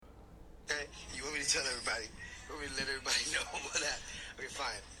tell everybody. Want me to let everybody know what that? Okay,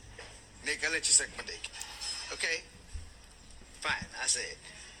 fine. Nick, I'll let you suck my dick. Okay? Fine, I said.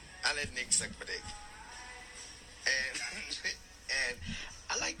 I let Nick suck my dick. And and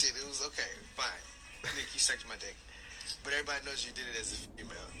I liked it. It was okay. Fine. Nick, you sucked my dick. But everybody knows you did it as a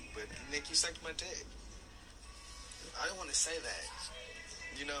female. But Nick, you sucked my dick. I don't want to say that.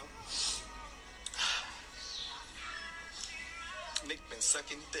 You know? Nick been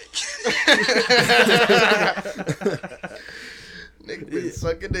sucking dick. Nick been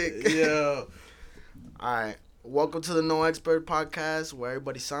sucking dick. Yeah. Alright. Welcome to the No Expert Podcast, where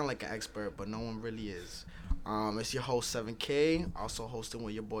everybody sound like an expert, but no one really is. It's your host 7K, also hosting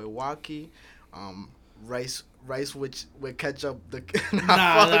with your boy Waki. Rice with ketchup. Nah.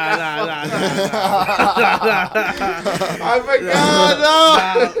 I forgot.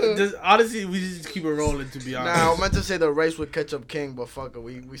 No. Just, honestly, we just keep it rolling. To be honest. Nah, I meant to say the rice with ketchup king, but fuck it,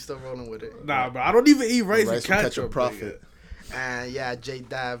 we still rolling with it. Nah, bro. I don't even eat rice with ketchup. Prophet. And yeah, J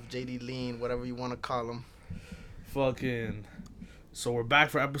Dav, JD Lean, whatever you want to call him. Fucking. So we're back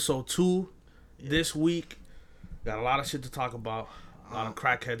for episode 2 this week. Got a lot of shit to talk about. A lot of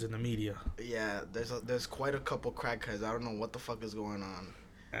crackheads in the media. Yeah, there's quite a couple crackheads. I don't know what the fuck is going on.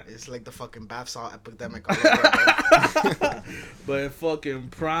 It's like the fucking bath salt epidemic all over. But fucking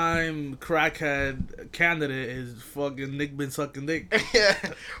prime crackhead candidate is fucking Nick been sucking dick. Yeah,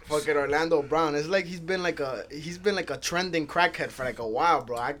 fucking Orlando Brown. It's like he's been like a trending crackhead for like a while,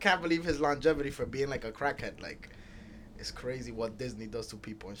 bro. I can't believe his longevity for being like a crackhead. Like, it's crazy what Disney does to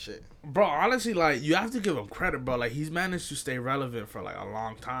people and shit. Bro, honestly, like, you have to give him credit, bro. Like, he's managed to stay relevant for, like, a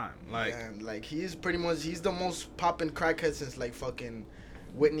long time. Like, yeah, like, he's the most popping crackhead since, like, fucking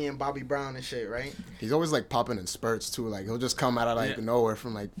Whitney and Bobby Brown and shit, right? He's always, like, popping in spurts, too. Like, he'll just come out of, like, nowhere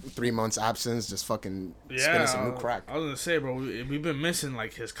from, like, 3 months absence, just fucking spinning some new crack. I was gonna say, bro, we've been missing,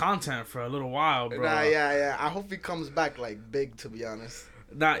 like, his content for a little while, bro. Nah, yeah. I hope he comes back, like, big, to be honest.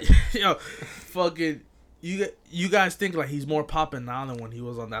 Nah, yo, fucking... You guys think like he's more popping now than when he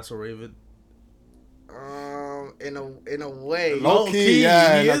was on That's So Raven? In a way, Low key,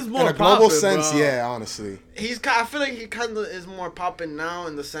 yeah. He is more in a global poppin', sense, bro. yeah. Honestly, I feel like he kind of is more popping now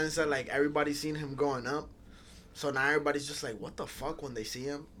in the sense that like everybody's seen him growing up, so now everybody's just like, what the fuck when they see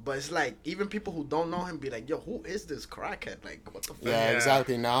him. But it's like even people who don't know him be like, yo, who is this crackhead? Like, what the fuck? yeah,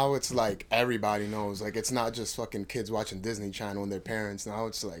 exactly. Now it's like everybody knows. Like, it's not just fucking kids watching Disney Channel and their parents. Now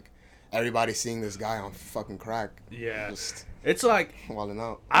it's like everybody seeing this guy on fucking crack. Yeah. Just it's like, walling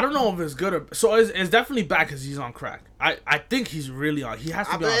out. I don't know if it's good or... So it's definitely bad because he's on crack. I think he's really on... He has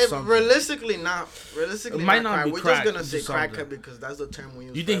to be on something. Realistically, not. It might not be crack. We're just going to say something. crackhead because that's the term we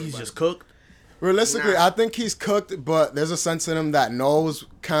use. You think he's just cooked? Realistically, I think he's cooked, but there's a sense in him that knows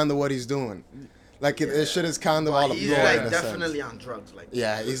kind of what he's doing. Like, this shit is kind of all a he's blur like in a definitely sense. on drugs. Like,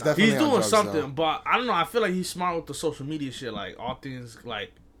 Yeah, he's definitely He's on doing drugs, something, though. but I don't know. I feel like he's smart with the social media shit. Like, all things,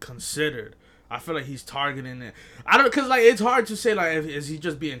 like, considered. I feel like he's targeting it. I don't, cause like it's hard to say like is he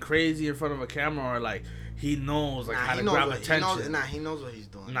just being crazy in front of a camera or like he knows like how to grab attention. He knows what he's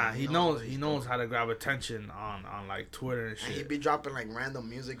doing. He knows how to grab attention on like Twitter and shit. And he be dropping like random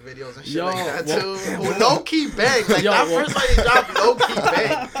music videos and shit Yo, like that too. Low key bang. Like that first time he dropped low key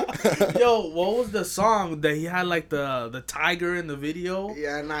bang. Yo, what was the song that he had like the tiger in the video?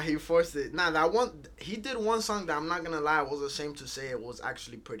 Yeah, he forced it. That one he did one song that I'm not gonna lie, I was ashamed to say it was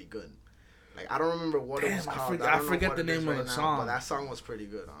actually pretty good. Like, I don't remember what it was called. I forget the name of the song. But that song was pretty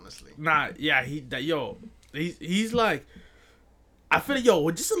good, honestly. He's like, I feel like,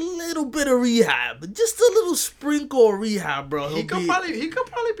 with just a little bit of rehab, just a little sprinkle of rehab, bro. He could probably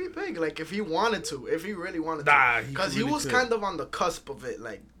be big, like, if he wanted to, if he really wanted to. Because he was kind of on the cusp of it,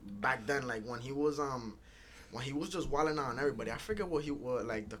 like, back then, like, when he was just wilding out on everybody. I forget what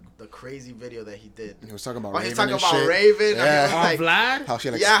like the crazy video that he did. He was talking about Raven. Raven. He's talking and about shit. Raven. Yeah. And like, Vlad? How she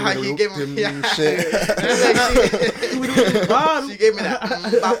like how he gave him shit. She gave me that.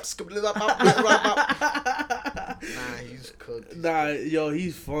 Nah, he's cooked.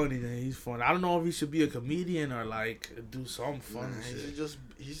 He's funny, man. He's funny. I don't know if he should be a comedian or like do some funny shit.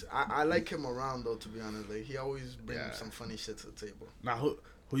 I like him around though, to be honest. Like, he always brings some funny shit to the table. Now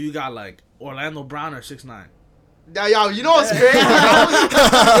who you got, like Orlando Brown or 6ix9ine? Now, yo, you know what's crazy? I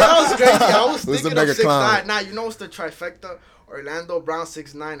was Who's the thinking bigger of 6ix9ine. clown? Nah, you know what's the trifecta? Orlando Brown,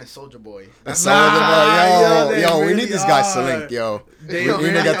 6ix9ine, and Soulja Boy. Yo, we need these guys to link, yo. We need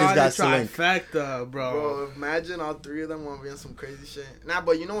to get these guys to link. Trifecta, bro. Bro, imagine all three of them want to be in some crazy shit. Nah,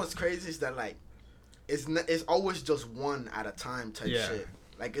 but you know what's crazy is that like, it's always just one at a time type shit.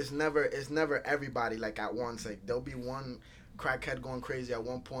 Like, it's never everybody like at once. Like, there'll be one crackhead going crazy at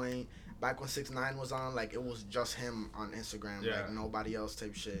one point. Back when 6ix9ine was on, like, it was just him on Instagram, like nobody else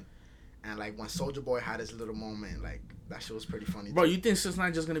type shit. And like when Soulja Boy had his little moment, like that shit was pretty funny. Bro, too. you think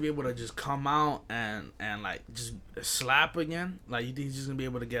 6ix9ine just gonna be able to just come out and like just slap again? Like you think he's just gonna be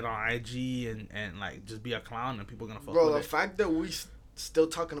able to get on IG and like just be a clown and people gonna fuck Bro, with the it? fact that we still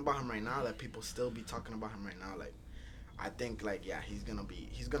talking about him right now, that people still be talking about him right now, like I think like yeah, he's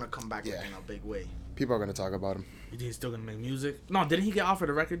gonna come back Yeah. in a big way. People are gonna talk about him. You think he's still gonna make music? No, didn't he get offered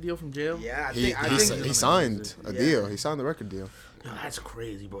a record deal from jail? Yeah, I He think he, he's he gonna signed music. a Yeah. deal. He signed the record deal. Yo, that's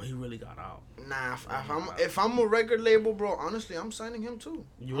crazy, bro. He really got out. Nah, if I'm a record label, bro, honestly, I'm signing him too.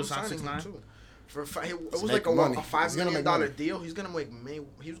 You would sign signing 6ix9ine? him too. It was make like a money. $5 He's gonna million make money. deal. He's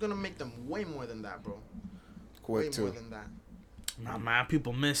gonna make them way more than that, bro. Way Quick more too. than that. Nah, man,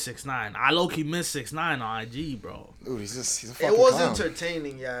 people miss 6ix9ine. I low key miss 6ix9ine on IG, bro. Dude, he's a fucking It was clown.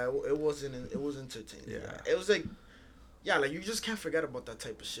 entertaining, yeah. It wasn't. It was entertaining. Yeah. Yeah. It was like, yeah, like you just can't forget about that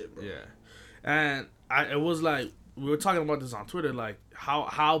type of shit, bro. Yeah, and it was like we were talking about this on Twitter, like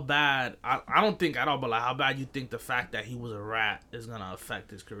how bad I don't think at all, but like how bad you think the fact that he was a rat is gonna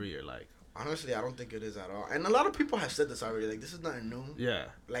affect his career, like. Honestly, I don't think it is at all. And a lot of people have said this already. Like, this is nothing new. Yeah.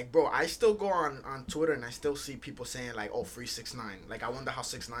 Like, bro, I still go on Twitter and I still see people saying, like, oh, free 6ix9ine. Like, I wonder how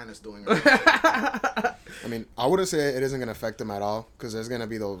 6ix9ine is doing. I mean, I wouldn't say it isn't gonna affect him at all, because there's gonna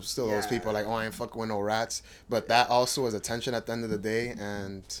be those Yeah. people like, oh, I ain't fucking with no rats. But that also is attention at the end of the day,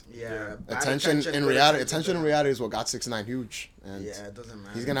 and yeah. bad attention in good reality. Attention in reality is what got 6ix9ine huge, and Yeah, it doesn't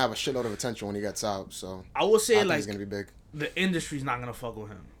matter. he's gonna have a shitload of attention when he gets out. So I would I say think like he's gonna be big. the industry's not gonna fuck with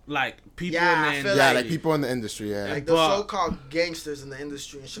him. Like people Yeah, I in the feel Yeah, industry. like people in the industry. Yeah, Like, the But- so-called gangsters in the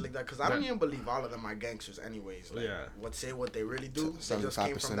industry and shit like that. Because I don't Yeah. even believe all of them are gangsters anyways. Like, Yeah. what they really do. They just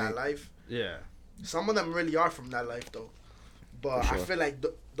came 75% from that life. Yeah. Some of them really are from that life, though. But For I sure. feel like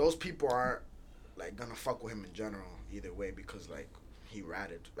those people are, like, gonna fuck with him in general, either way, because, like, he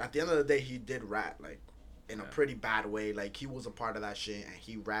ratted. At the end of the day, he did rat, like, in a pretty bad way. Like, he was a part of that shit, and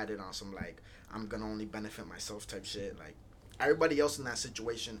he ratted on some, like, I'm gonna only benefit myself type shit. Like, everybody else in that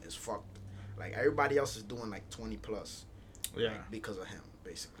situation is fucked. Like, everybody else is doing, like, 20 plus. Yeah. Like, because of him,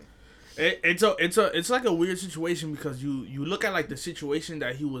 basically. It's like a weird situation because you look at like the situation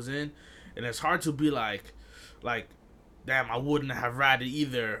that he was in, and it's hard to be like, damn, I wouldn't have ratted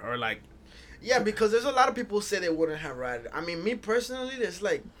either, or like, Yeah, because there's a lot of people who say they wouldn't have ratted. I mean, me personally, it's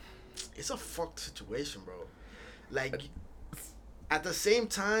like, it's a fucked situation, bro. Like, at the same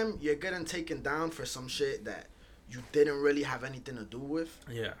time, you're getting taken down for some shit that you didn't really have anything to do with.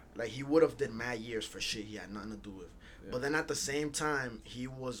 yeah, Like, he would have did mad years for shit he had nothing to do with. But then at the same time, he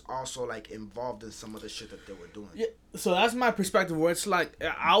was also, like, involved in some of the shit that they were doing. yeah. So that's my perspective. Where it's like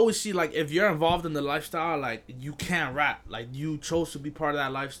I always see like if you're involved in the lifestyle, like you can't rap. Like you chose to be part of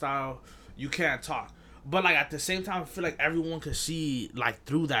that lifestyle, you can't talk. But like at the same time, I feel like everyone could see like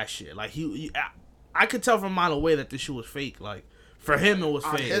through that shit. Like I could tell from a mile away that this shit was fake. Like for him, it was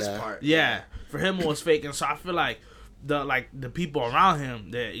On fake. his Yeah. part. Yeah, for him it was fake, and so I feel like the people around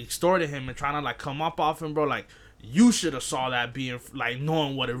him that extorted him and trying to like come up off him, bro. Like you should have saw that being like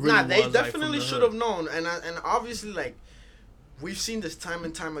knowing what it really Nah, was. they like, definitely from the should hood. have known, and obviously, like, we've seen this time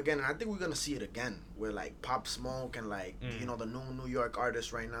and time again, and I think we're gonna see it again. Where like Pop Smoke and like you know the New York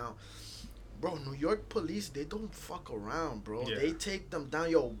artists right now, bro. New York police, they don't fuck around, bro. Yeah. They take them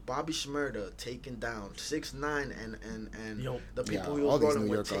down. Yo, Bobby Shmurda taken down. 6ix9ine and Yo. the people Yeah, he all was these rolling New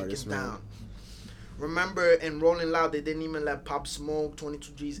with York taken artists, man. down. Remember in Rolling Loud, they didn't even let Pop Smoke,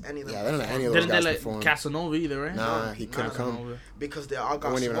 22 G's, any of them. Yeah, they don't let perform any of those Didn't they guys let perform. Casanova either, right? Nah, he None couldn't of them. come. because they all They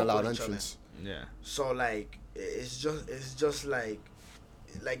got weren't even smoke allowed with each other. entrance. Yeah. So like it's just like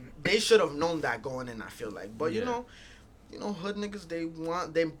they should have known that going in. I feel like, but Yeah. you know, hood niggas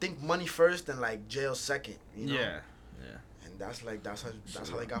they think money first and like jail second. You know? Yeah. And that's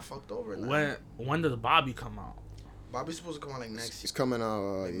how they got fucked over. Now. When does Bobby come out? Bobby's supposed to come out like next He's year. coming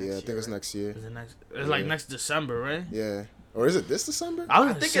out. Like Yeah, next I think year, it's right? next year. Is it next? It's like Yeah. next December, right? Yeah, or is it this December? I was I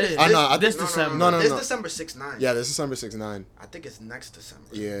gonna think say it is. Oh, no, I this think- December. No, This no. December 6/9. Yeah, this is December 6/9. I think it's next December.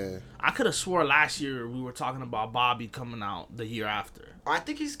 Yeah, I could have swore last year we were talking about Bobby coming out the year after. I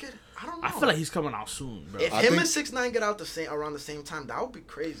think he's getting. I don't know. I feel like he's coming out soon, bro. if I him think- and 6ix9ine get out around the same time, that would be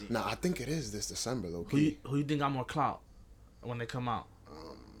crazy. nah, I think it is this December though. Who you think got more clout when they come out?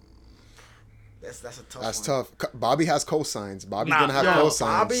 That's a tough. That's one. tough. Bobby has cosigns. Bobby's Nah, gonna have yo, cosigns.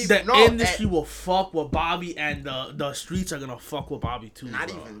 Bobby- The No, industry will fuck with Bobby, and the streets are gonna fuck with Bobby too. Not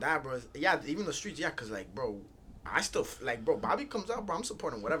bro. even that, bro. Yeah, even the streets, yeah, because, like, bro, I still like, bro. Bobby comes out, bro. I'm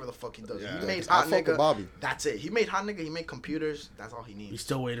supporting whatever the fuck he does. Yeah. He made I hot fuck with nigga. Bobby. That's it. He made hot nigga. He made computers. That's all he We needs.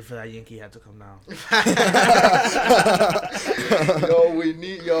 still waiting for that Yankee hat to come down. we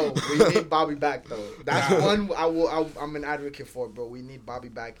need Bobby back though. That's one I'm an advocate for, bro. We need Bobby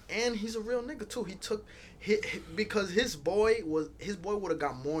back, and he's a real nigga too. Because his boy would have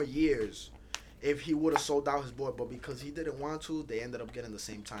got more years if he would have sold out his boy, but because he didn't want to, they ended up getting the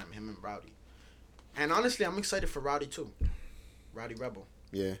same time, him and Rowdy. And honestly, I'm excited for Rowdy too. Rowdy Rebel.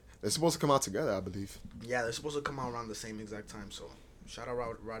 Yeah, they're supposed to come out together, I believe. Yeah, they're supposed to come out around the same exact time. So shout out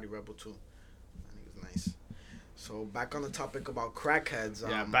Rowdy Rebel too. I think it's nice. So back on the topic about crackheads.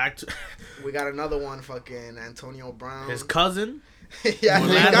 Yeah, back to we got another one. Fucking Antonio Brown. his cousin. Yeah,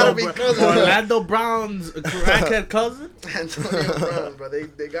 they gotta be cousins. Orlando Brown's crackhead cousin. Antonio Brown, bro.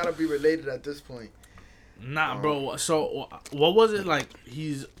 They gotta be related at this point. Nah, bro. So what was it like?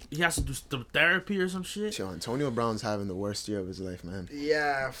 He has to do some therapy or some shit. Yo, Antonio Brown's having the worst year of his life, man.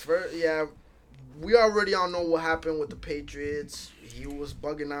 Yeah, we already all know what happened with the Patriots. He was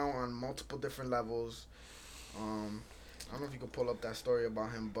bugging out on multiple different levels. I don't know if you could pull up that story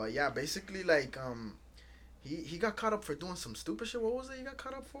about him, but yeah, basically like he got caught up for doing some stupid shit. What was it he got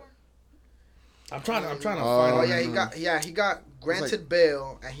caught up for? I'm trying to find Oh it. yeah, he got granted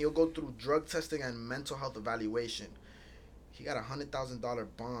bail, and he'll go through drug testing and mental health evaluation. He got $100,000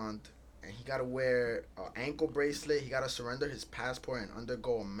 bond, and he got to wear an ankle bracelet. He got to surrender his passport and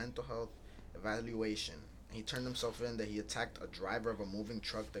undergo a mental health evaluation. And he turned himself in that he attacked a driver of a moving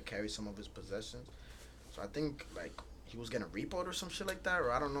truck that carried some of his possessions. So I think like he was getting repoed or some shit like that,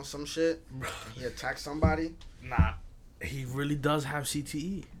 or I don't know, some shit. He attacked somebody. Nah, he really does have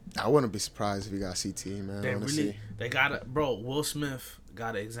CTE. I wouldn't be surprised if he got CTE, man. Honestly. They gotta, bro. Will Smith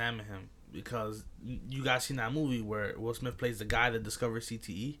gotta examine him because you guys seen that movie where Will Smith plays the guy that discovers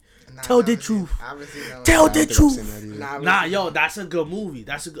CTE. Tell the truth. Tell the truth. Nah, yo, that's a good movie.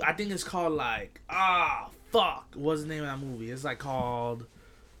 I think it's called like fuck. What's the name of that movie? It's like called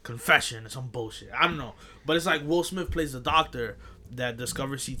Confession or some bullshit. I don't know, but it's like Will Smith plays the doctor that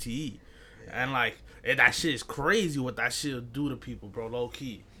discovers CTE, and like that shit is crazy what that shit will do to people, bro. Low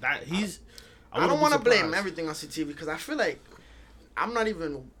key. I don't want to blame everything on CTE because I feel like I'm not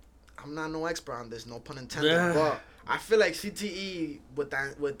no expert on this, no pun intended. Yeah. But I feel like CTE with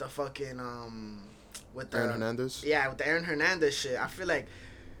the fucking Aaron Hernandez. Yeah, with the Aaron Hernandez shit, I feel like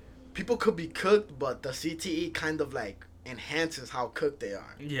people could be cooked, but the CTE kind of like enhances how cooked they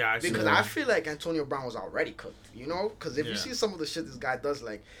are. Yeah, because I feel like Antonio Brown was already cooked, you know? Because if you see some of the shit this guy does,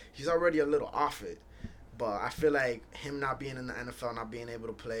 like he's already a little off it. But I feel like him not being in the NFL, not being able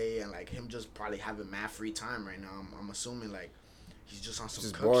to play, and like him just probably having mad free time right now. I'm assuming like he's just on some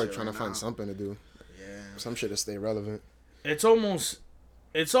Just cook bored, shit trying right to find now. something to do. Yeah. Some shit to stay relevant. It's almost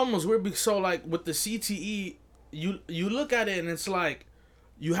weird because so like with the CTE, you look at it and it's like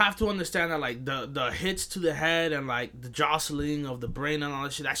you have to understand that like the hits to the head and like the jostling of the brain and all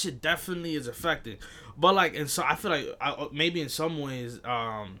that shit definitely is affecting. But like and so I feel like maybe in some ways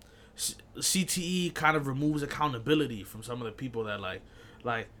CTE kind of removes accountability from some of the people that like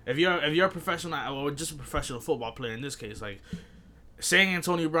if you're a professional or just a professional football player in this case, like saying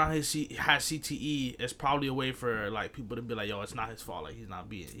Antonio Brown has CTE is probably a way for like people to be like, yo, it's not his fault, like he's not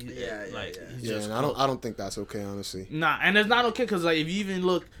being he's just and I don't think that's okay, honestly. Nah, and it's not okay because like if you even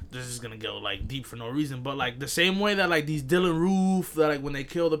look, this is gonna go like deep for no reason, but like the same way that like these Dylan Roof that like when they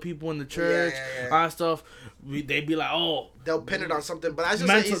kill the people in the church, all that stuff, they be like, oh, they'll pin it on something, but I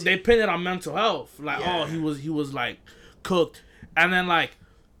just they pin it on mental health, like oh he was like cooked, and then like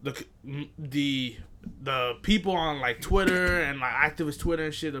the people on like Twitter and like activist Twitter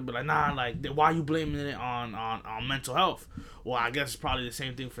and shit, they'll be like, nah, like why are you blaming it on mental health? Well, I guess it's probably the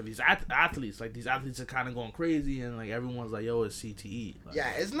same thing for these athletes. Like these athletes are kind of going crazy, and like everyone's like, yo, it's CTE. Like,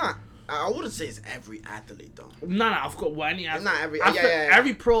 yeah, it's not. I wouldn't say it's every athlete though. No, of course. Well, any athlete, not every.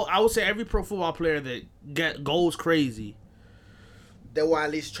 Every pro, I would say every pro football player that goes crazy, they will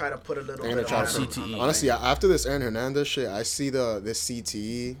at least try to put a little bit on CTE. Honestly, after this Aaron Hernandez shit, I see this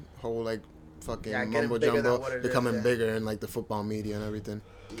CTE whole like fucking mumbo jumbo becoming bigger in like the football media and everything.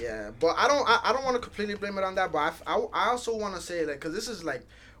 Yeah, but I don't want to completely blame it on that, but I also want to say like, because this is like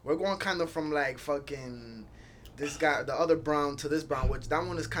we're going kind of from like fucking this guy, the other Brown, to this Brown, which that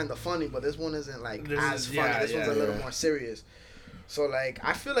one is kind of funny, but this one isn't like as funny. This one's a little more serious. So like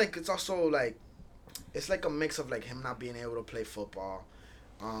I feel like it's also like it's like a mix of like him not being able to play football,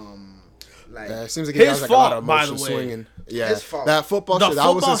 Like Yeah, it seems like he His has like a lot fault, of by emotion the way. swinging. Yeah, His fault. that football The shit. That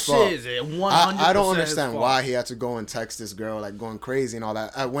was football his fault. shit is 100% I don't his understand fault. why he had to go and text this girl like going crazy and all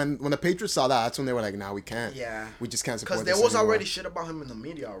that. When the Patriots saw that, that's when they were like, "Nah, we can't. Yeah. we just can't because support there this was anymore." already shit about him in the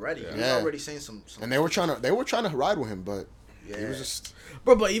media already. He was Yeah. already saying some And they were trying to ride with him, but he Yeah. was just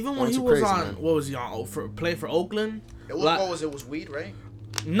Bro, but even when Going he too was crazy, on, man. what was he on? Oh, playing for Oakland? It was Like- what was it? Was weed, right?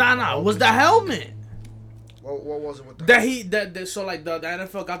 Nah, it was the helmet. What was it with That so like the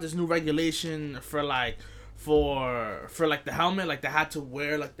NFL got this new regulation for like the helmet, like they had to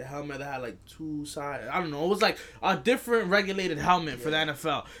wear like the helmet that had like two sides. I don't know. It was like a different regulated helmet for the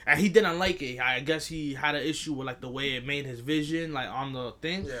NFL, and he didn't like it. I guess he had an issue with like the way it made his vision like on the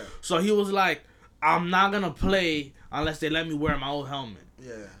thing. Yeah. So he was like, "I'm not gonna play unless they let me wear my old helmet."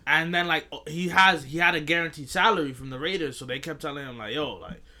 Yeah. And then like he had a guaranteed salary from the Raiders, so they kept telling him like, "Yo,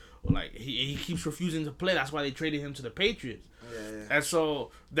 like he keeps refusing to play. That's why they traded him to the Patriots." Yeah. And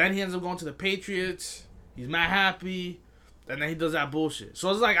so then he ends up going to the Patriots. He's mad happy, and then he does that bullshit.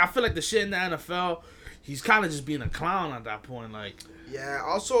 So it's like I feel like the shit in the NFL, he's kind of just being a clown at that point. Like, Yeah.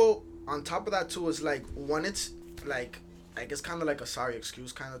 Also, on top of that too, is like when it's like it's kind of like a sorry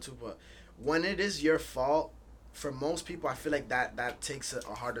excuse kind of too, but when it is your fault, for most people, I feel like that takes a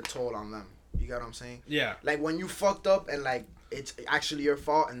harder toll on them. You got what I'm saying? yeah, Like when you fucked up and like it's actually your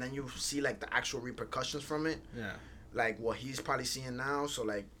fault, and then you see like the actual repercussions from it, yeah, like what he's probably seeing now. So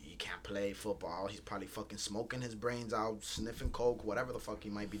like he can't play football. He's probably fucking smoking his brains out, sniffing coke, whatever the fuck he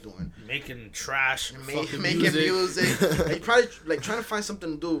might be doing. making trash, fucking Making music. He probably like trying to find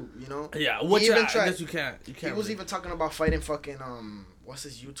something to do. You know? Yeah, which He even I tried- guess you can't. You He can't. was really- even talking about fighting fucking what's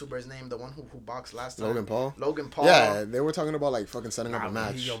his YouTuber's name? The one who boxed last time. Logan Paul. Logan Paul. Yeah, they were talking about like fucking setting up Nah, a bro,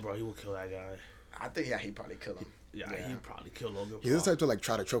 match. bro, he will kill that guy. I think he probably killed him. Yeah, Yeah. he'd probably kill Logan Paul. He's the type to like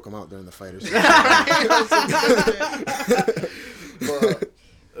try to choke him out during the fight or something. But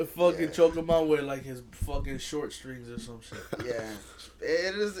Fucking choke him out with like his fucking short strings or some shit. yeah,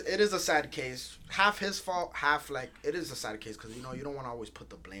 it is a sad case. Half his fault, half like it is a sad case because you know you don't want to always put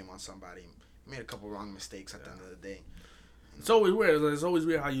the blame on somebody. He made a couple wrong mistakes at the end of the day. It's always weird. It's always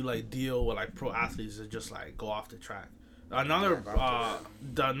weird how you like deal with like pro athletes that just like go off the track. Another Yeah, go off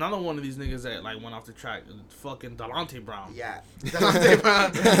another one of these niggas that like went off the track, fucking Delonte Brown. Yeah, Delonte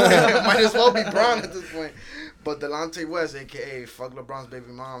Brown might as well be Brown at this point. But Delonte West, aka fuck LeBron's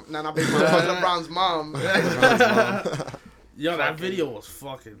baby mom. Nah, not baby mom. Fuck LeBron's mom. Yo, that Fucking- video was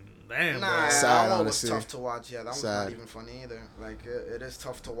fucking damn, Nah, bro. Sad, that one honestly. was tough to watch. Yeah, that one's Sad. not even funny either. Like it is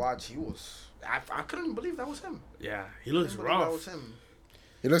tough to watch. He was. I couldn't believe that was him. Yeah, he I looks couldn't believe that rough. was him.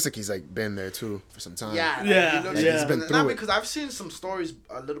 He looks like he's like been there too for some time. Yeah, Yeah, he looks yeah. like He's been not through it. because I've seen some stories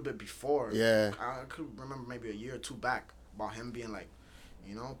a little bit before. Yeah. I could remember maybe a year or two back about him being like,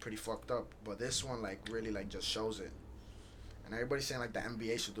 you know, pretty fucked up. But this one like really like just shows it. And everybody's saying like the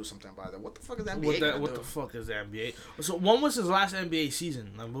NBA should do something about it. What the fuck is the NBA gonna What do? the fuck is the NBA? So when was his last NBA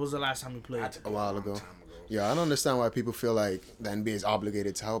season? Like, what was the last time he played? Had to be A while long ago. time Yeah, I don't understand why people feel like the NBA is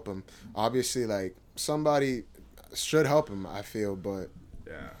obligated to help him. Obviously, like somebody should help him. I feel, but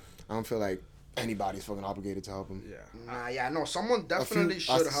Yeah, I don't feel like anybody's fucking obligated to help him. yeah. Nah, yeah, no, someone definitely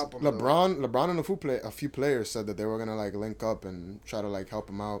should help him. though. LeBron and a few players said that they were gonna like link up and try to like help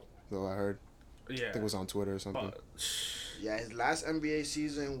him out. Though I heard, I Yeah. think it was on Twitter or something. But, Yeah, his last NBA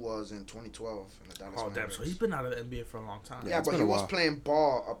season was in 2012 in the Dallas oh damn! Mavericks. So he's been out of the NBA for a long time. Yeah, it's but been he a was while. playing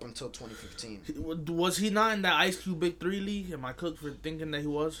ball up until 2015. Was he not in that Ice Cube Big 3 league? Am I cooked for thinking that he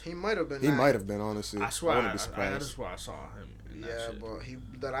was? He might have been. He that. might have been, honestly. I swear, wouldn't I be surprised. just swear I saw him in that Yeah, shit.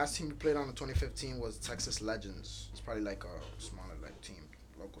 but the last team he played on in 2015 was Texas Legends. It's probably like a smaller like team,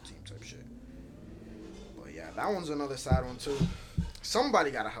 local team type shit. But yeah, that one's another sad one too.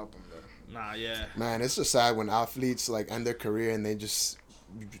 Somebody gotta help him though. Nah, yeah. Man, it's just sad when athletes like end their career and they just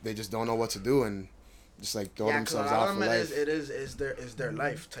don't know what to do and just like throw Yeah, because a themselves lot out of for them life. is their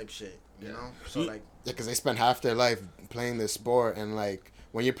life type shit. You know, so You- like Yeah, because they spend half their life playing this sport, and like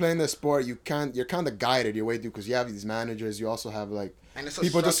when you're playing this sport, you're kind of guided your way through because you have these managers. You also have like and it's a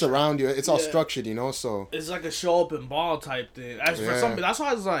people just structure. around you. It's all Yeah. structured, you know. So It's like a show up and ball type thing. As for Yeah. some, that's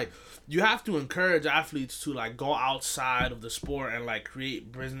why it's like you have to encourage athletes to like go outside of the sport and like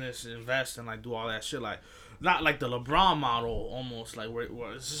create business, invest, and like do all that shit. Like not like the LeBron model, almost like where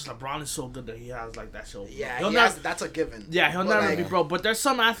it's just LeBron is so good that he has like that show. Yeah, He'll he never, has, that's a given. yeah, he'll But, never like, be broke. But there's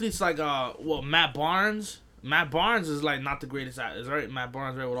some athletes like Matt Barnes. Matt Barnes is like not the greatest. Is right, Matt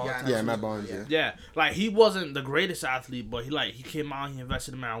Barnes right with all Yeah, the time. yeah, Matt Barnes. Yeah. Yeah. Yeah, like he wasn't the greatest athlete, but he came out, he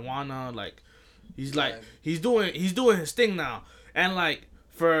invested in marijuana, like he's like Yeah. he's doing his thing now. And like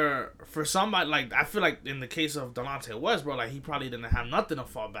for somebody like I feel like in the case of Delonte West, bro, like he probably didn't have nothing to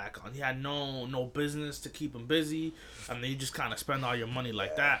fall back on. He had no business to keep him busy, and then you just kind of spend all your money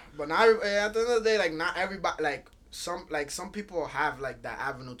like that. But not at the end of the day, like not everybody like. Some people have like that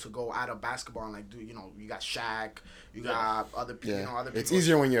avenue to go out of basketball and like do you got Shaq, you got other people, other people. It's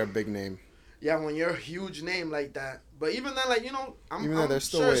easier when you're a big name. Yeah, when you're a huge name like that. But even then, like I'm there's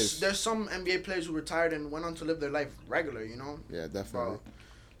still sure ways. there's some NBA players who retired and went on to live their life regular. Yeah, definitely. But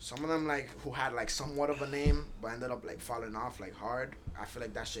some of them like who had like somewhat of a name but ended up like falling off like hard. I feel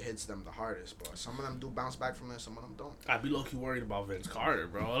like that shit hits them the hardest. But some of them do bounce back from it. Some of them don't. I'd be low-key worried about Vince Carter,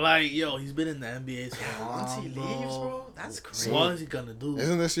 bro. Like, yo, he's been in the NBA so long, Once he leaves, bro, that's crazy. What is he gonna do?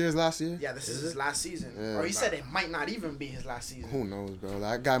 Isn't this year's last year? Yeah, this is his last season. Yeah. Or he said it might not even be his last season. Who knows, bro?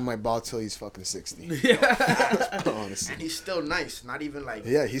 That guy might ball till he's fucking 60. Yeah. Honestly. And he's still nice. Not even like...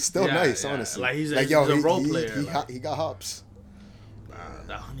 Yeah, he's still Yeah, nice, yeah. honestly. Like, he's a role player, He, like- he got hops.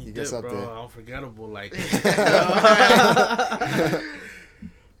 That honey He dip, gets up bro, there. unforgettable. Like,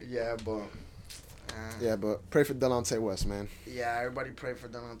 Yeah, but... Yeah, but pray for Delonte West, man. Yeah, everybody pray for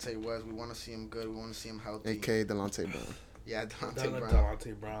Delonte West. We want to see him good. We want to see him healthy. A.K.A. Delonte Brown. Yeah, Delonte Brown.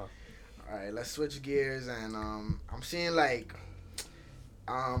 Delonte Brown. All right, let's switch gears. And I'm seeing like...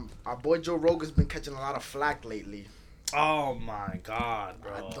 our boy Joe Rogan's been catching a lot of flack lately. Oh my God,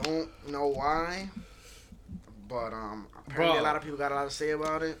 bro. I don't know why, but apparently a lot of people got a lot to say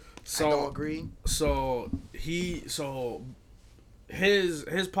about it. So, I don't agree. So his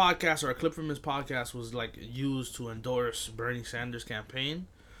podcast, or a clip from his podcast, was like used to endorse Bernie Sanders' campaign.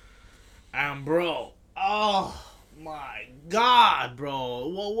 And bro, oh my God,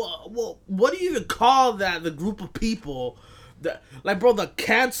 bro, what do you even call that? The group of people that, like, bro, the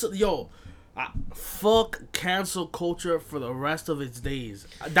cancel, fuck cancel culture for the rest of its days.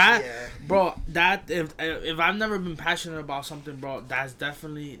 That, Yeah. bro, that if I've never been passionate about something, bro, that's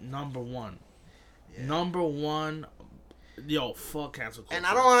definitely number one. Yeah. Number one, fuck cancel culture. And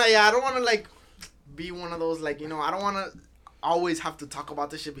I don't want to like be one of those like I don't want to always have to talk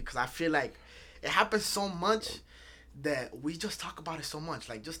about this shit because I feel like it happens so much that we just talk about it so much.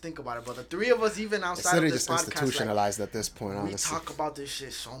 Like, just think about it, bro. The three of us, even It's outside of literally this just podcast, institutionalized at this point, we honestly. talk about this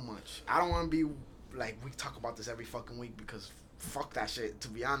shit so much. I don't want to be like we talk about this every fucking week because fuck that shit. To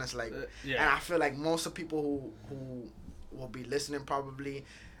be honest, like, yeah. and I feel like most of the people who will be listening probably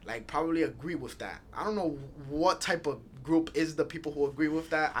agree with that. I don't know what type of group is the people who agree with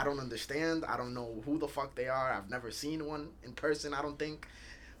that. I don't understand. I don't know who the fuck they are. I've never seen one in person, I don't think.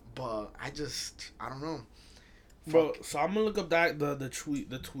 But I don't know. Bro, so I'm gonna look up the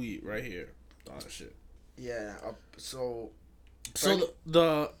tweet right here. Oh shit. Yeah. So Bernie,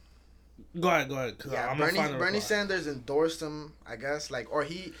 the go ahead. 'Cause yeah, I'm gonna find the Bernie reply. Sanders endorsed him, I guess, like, or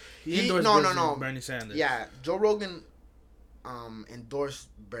he endorsed no. Bernie Sanders. Yeah, Joe Rogan endorsed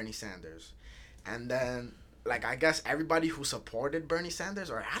Bernie Sanders. And then, like, I guess everybody who supported Bernie Sanders,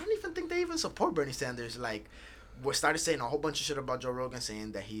 or I don't even think they even support Bernie Sanders, like, started saying a whole bunch of shit about Joe Rogan,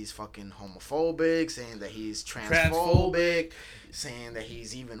 saying that he's fucking homophobic, saying that he's transphobic, saying that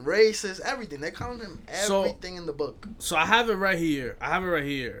he's even racist, everything. They're calling him everything in the book. So I have it right here.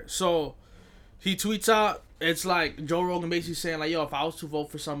 So he tweets out, it's like Joe Rogan basically saying like, yo, if I was to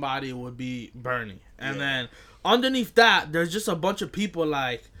vote for somebody, it would be Bernie. And then underneath that, there's just a bunch of people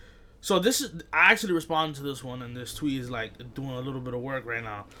like, so this is, I actually responded to this one, and this tweet is like doing a little bit of work right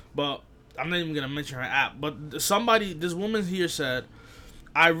now, but I'm not even gonna mention her app. But this woman here said,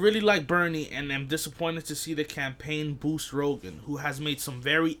 I really like Bernie and am disappointed to see the campaign boost Rogan, who has made some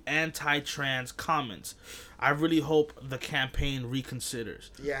very anti-trans comments. I really hope the campaign reconsiders.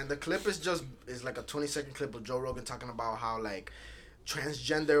 Yeah, and the clip is like a 20-second clip of Joe Rogan talking about how, like,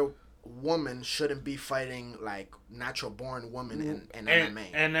 transgender women shouldn't be fighting, like, natural born women in MMA.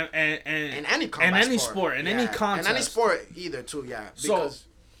 And in any combat sport. In any contest. In any sport either, too, yeah. Because,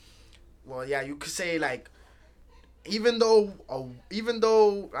 well, yeah, you could say, like, even though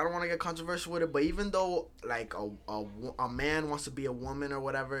I don't want to get controversial with it, but even though, like, a man wants to be a woman or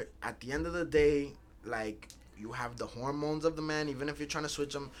whatever, at the end of the day, like, you have the hormones of the man. Even if you're trying to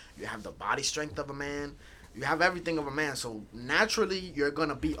switch them, you have the body strength of a man. You have everything of a man. So naturally, you're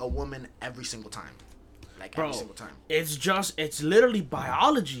gonna be a woman every single time. Like, every single time. It's literally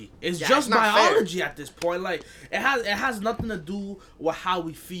biology. It's just biology at this point. Like, it has nothing to do with how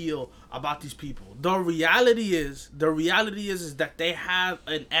we feel about these people. The reality is that they have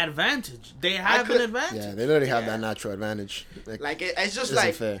an advantage. They have an advantage. Yeah, they literally have that natural advantage. Like it's just isn't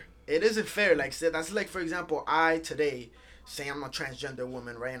like fair. It isn't fair. Like, that's like, for example, I today say I'm a transgender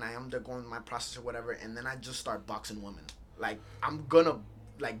woman, right, and I undergoing my process or whatever, and then I just start boxing women. Like, I'm gonna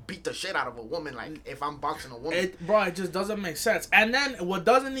like beat the shit out of a woman. Like if I'm boxing a woman, It just doesn't make sense. And then what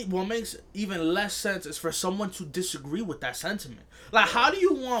makes even less sense is for someone to disagree with that sentiment. Like, how do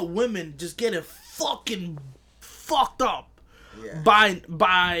you want women just getting fucking fucked up by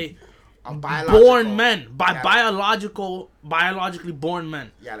born men, biologically born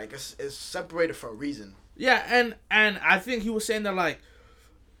men? Yeah, like it's separated for a reason. Yeah, and I think he was saying that, like,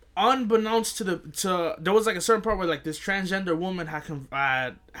 unbeknownst to there was like a certain part where like this transgender woman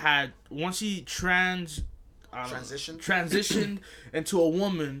had once she transitioned into a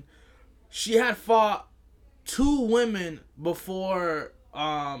woman, she had fought 2 women before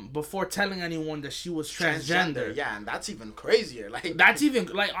telling anyone that she was transgender. Yeah, and that's even crazier. Like that's even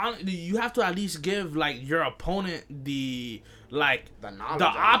like you have to at least give like your opponent the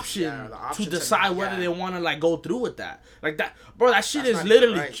option to decide whether they want to like go through with that. Like that, bro. That shit is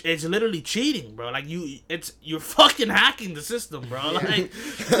literally it's literally cheating, bro. Like you're fucking hacking the system, bro. Like,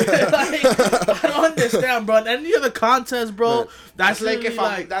 like I don't understand, bro. Any other contest, bro. That's like if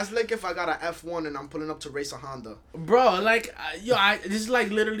I got an F1 and I'm pulling up to race a Honda, bro. Like this is like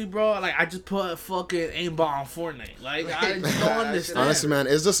literally, bro. Like I just put a fucking aimbot on Fortnite. Like I just don't understand. Honestly, man,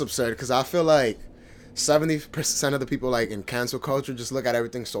 it's just absurd because I feel like 70% of the people like in cancel culture just look at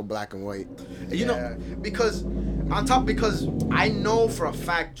everything so black and white. You know, because I know for a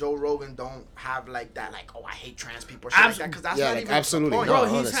fact Joe Rogan don't have like that, like, oh, I hate trans people or shit like that, because that's not even the point.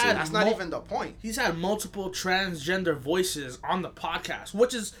 Bro, that's not even the point. He's had multiple transgender voices on the podcast,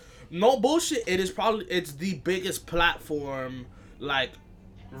 which is no bullshit. It's the biggest platform like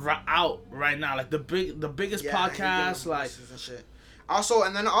out right now, like the biggest podcast, like. And shit. Also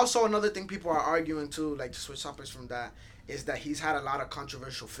another thing people are arguing too, like to switch topics from that, is that he's had a lot of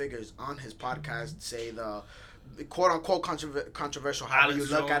controversial figures on his podcast say the quote unquote controversial, however you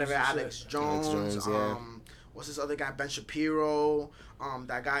look at it, Alex Jones, what's this other guy, Ben Shapiro,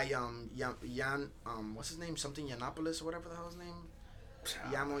 that guy Yan what's his name, something Yiannopoulos or whatever the hell his name,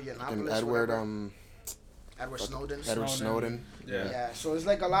 Yano Yiannopoulos, Edward Snowden. Yeah. So it's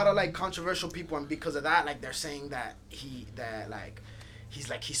like a lot of like controversial people, and because of that, like they're saying that he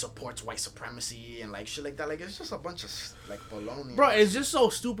supports white supremacy and like shit like that. Like it's just a bunch of like baloney. Bro, it's just so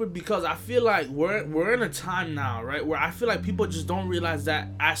stupid because I feel like we're in a time now, right, where I feel like people just don't realize that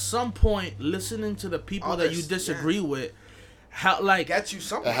at some point listening to the people that you disagree with gets you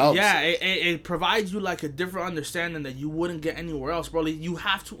something. It provides you like a different understanding that you wouldn't get anywhere else, bro. Like, you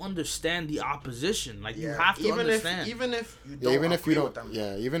have to understand the opposition. Like you have to understand. Even if you don't agree with them.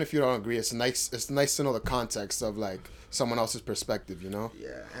 Yeah, even if you don't agree, it's nice to know the context of like someone else's perspective, you know?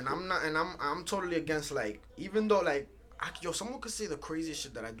 Yeah, and I'm totally against, like, even though like someone could say the craziest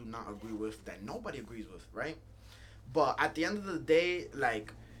shit that I do not agree with, that nobody agrees with, right? But at the end of the day,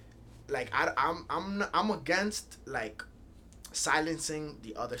 like I'm against like silencing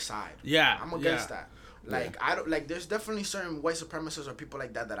the other side. Yeah, I'm against that. Like I don't like. There's definitely certain white supremacists or people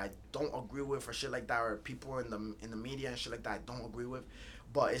like that I don't agree with or shit like that, or people in the media and shit like that I don't agree with.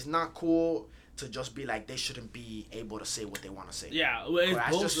 But it's not cool to just be like they shouldn't be able to say what they want to say. Yeah, well, it's that's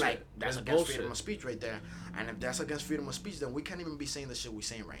bullshit. just like that's it's against bullshit. freedom of speech right there. And if that's against freedom of speech, then we can't even be saying the shit we're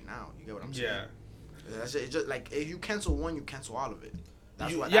saying right now. You get what I'm saying? Yeah. That's it. It's just like if you cancel one, you cancel all of it.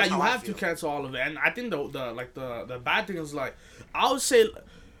 You have to cancel all of it, and I think the bad thing is like I would say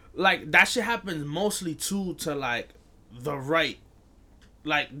like that shit happens mostly to like the right,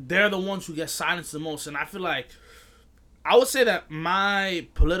 like they're the ones who get silenced the most, and I feel like I would say that I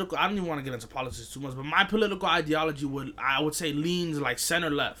don't even want to get into politics too much, but my political ideology I would say leans like center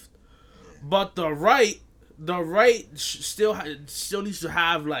left, but the right still needs to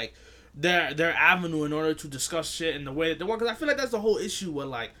have like their avenue in order to discuss shit in the way that they want, because I feel like that's the whole issue with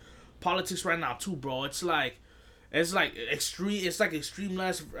like politics right now too, bro. It's like extreme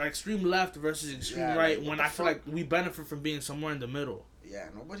left versus extreme right, like, when I feel like we benefit from being somewhere in the middle. Yeah,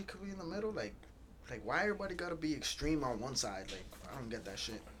 nobody could be in the middle. Like why everybody gotta be extreme on one side? Like I don't get that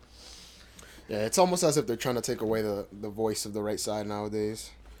shit. Yeah, it's almost as if they're trying to take away the voice of the right side nowadays.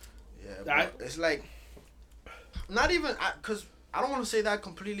 Yeah, it's like not even because I don't want to say that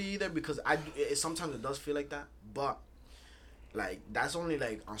completely either, because sometimes it does feel like that, but like that's only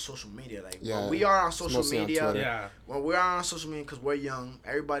like on social media. Like when we are on social media, when we are on social media, because we're young,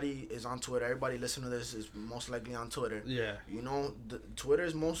 everybody is on Twitter. Everybody listening to this is most likely on Twitter. Yeah, you know, Twitter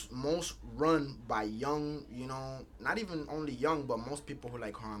is most run by young. You know, not even only young, but most people who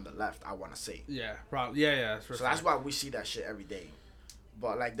like are on the left. I want to say. Yeah, probably. Yeah. That's why we see that shit every day.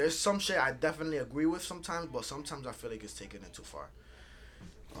 But like, there's some shit I definitely agree with sometimes, but sometimes I feel like it's taking it too far.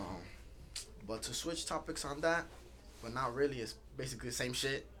 But to switch topics on that, but not really, it's basically the same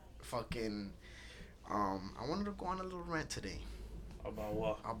shit. Fucking, I wanted to go on a little rant today. About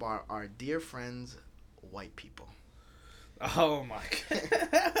what? About our dear friends, white people. Oh my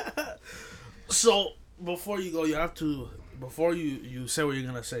god. So before you go, you have to. Before you say what you're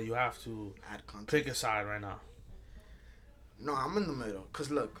gonna say, you have to Add context. pick a side right now. No, I'm in the middle.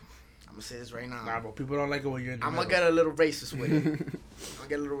 Cause look, I'm gonna say this right now. Nah, bro. People don't like it when you're in the I'm middle. gonna get a little racist with it. I'm gonna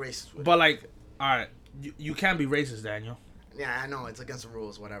get a little racist with it. But like, all right, you can't be racist, Daniel. Yeah, I know it's against the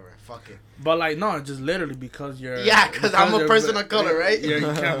rules. Whatever. Fuck it. But like, no, just literally because you're. Yeah, because I'm a you're- person of color, right? Yeah,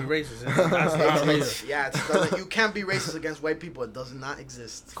 you can't be racist. That's not real. Yeah, it doesn't, you can't be racist against white people. It does not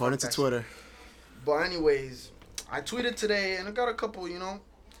exist. According Fuck to that Twitter. shit. But anyways, I tweeted today and I got a couple, you know,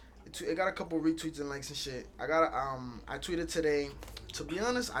 it got a couple retweets and likes and shit. I tweeted today. To be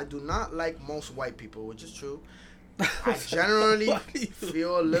honest, I do not like most white people, which is true. I generally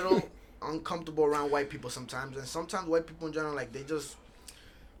feel a little uncomfortable around white people sometimes, and sometimes white people in general, like, they just,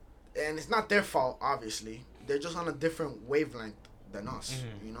 and it's not their fault, obviously. They're just on a different wavelength than us,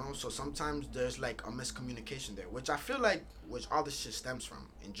 you know. So sometimes there's like a miscommunication there, which I feel like, which all this shit stems from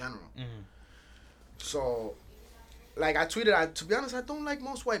in general. So, like, I tweeted, to be honest, I don't like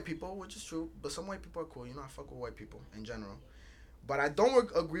most white people, which is true, but some white people are cool, you know. I fuck with white people in general. But I don't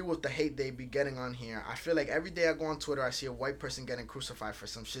agree with the hate they be getting on here. I feel like every day I go on Twitter, I see a white person getting crucified for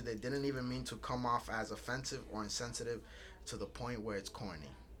some shit they didn't even mean to come off as offensive or insensitive to the point where it's corny.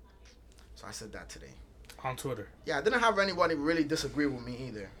 So I said that today. On Twitter. Yeah, I didn't have anybody really disagree with me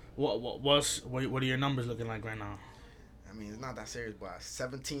either. What are your numbers looking like right now? I mean, it's not that serious, but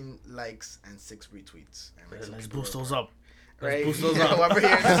 17 likes and 6 retweets. And like, some Let's people boost were- those up. Right? Let's boost those Yeah, up. whoever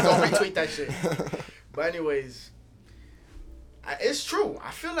here, just go retweet that shit. But anyways, it's true.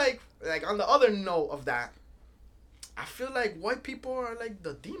 I feel like on the other note of that, I feel like white people are like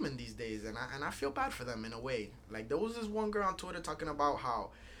the demon these days, and I feel bad for them in a way. Like, there was this one girl on Twitter talking about how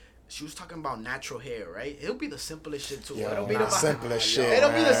she was talking about natural hair, right? It'll be the simplest shit too. Yeah, It'll be the the simplest shit. It'll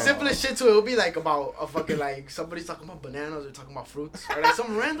be the man. simplest shit too. It'll be like about a fucking, like, somebody's talking about bananas or talking about fruits or like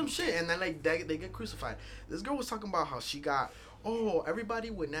some random shit, and then like they get crucified. This girl was talking about how she got, everybody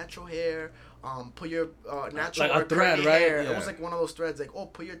with natural hair, put your natural Like a or thread, curly right? hair. Yeah. It was like one of those threads, like,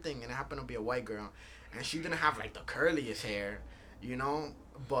 put your thing, and it happened to be a white girl, and she didn't have like the curliest hair, you know,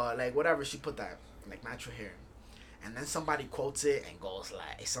 but like whatever, she put that like natural hair. And then somebody quotes it and goes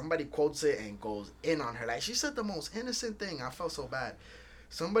in on her. Like, she said the most innocent thing. I felt so bad.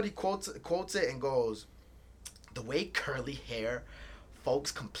 Somebody quotes it and goes, the way curly hair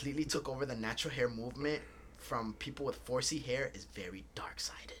folks completely took over the natural hair movement from people with 4C hair is very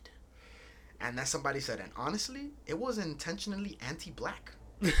dark-sided. And then somebody said, and honestly, it was intentionally anti-black.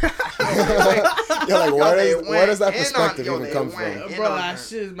 Where does that perspective even come from? Bro, that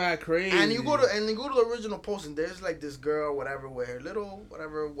shit is mad crazy. And you go to the original post, and there's like this girl, whatever, with her little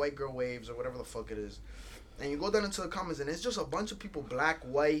whatever white girl waves or whatever the fuck it is. And you go down into the comments, and it's just a bunch of people, black,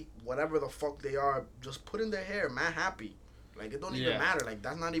 white, whatever the fuck they are, just putting their hair, man, happy. Like, it don't even matter. Like,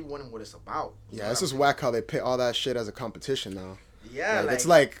 that's not even what it's about. Yeah, it's just whack how they pit all that shit as a competition now. Yeah, it's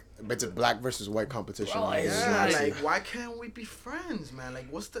like it's a black versus white competition. Bro, Like, yeah, it's like, why can't we be friends, man? Like,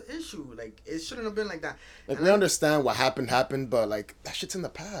 what's the issue? Like, it shouldn't have been like that. like, And we understand what happened, but like that shit's in the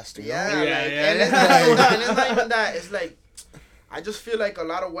past. You know? Yeah, Yeah, like, yeah. and it's not even that. It's like, I just feel like a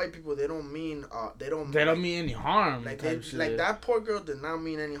lot of white people, they don't mean any harm. like Type shit. like that poor girl did not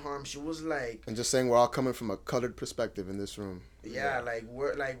mean any harm. She was like, And just saying we're all coming from a colored perspective in this room. like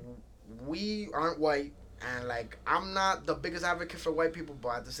we aren't white, and like, I'm not the biggest advocate for white people,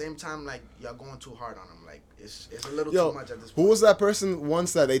 but at the same time, like, y'all going too hard on them. Like, it's a little too much at this point. Who was that person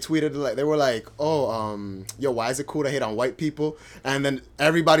once that they tweeted, like, they were like, yo, why is it cool to hate on white people? And then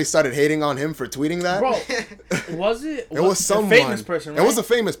everybody started hating on him for tweeting that. Bro, was it? It was a someone. famous person, right? It was a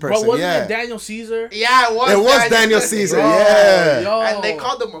famous person, Bro, wasn't yeah. it Daniel Caesar? Yeah, It was Daniel Caesar, Bro, yeah. Yo. And they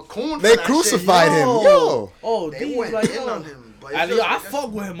called him a coon. They for that crucified shit. him, yo. Oh, They D, went like, in yo. on him. But I, it's just, I like,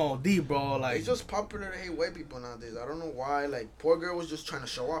 fuck with him on D, bro. Like, it's just popular to hate white people nowadays. I don't know why. Like, poor girl was just trying to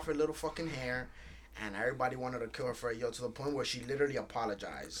show off her little fucking hair, and everybody wanted to kill her for it, to the point where she literally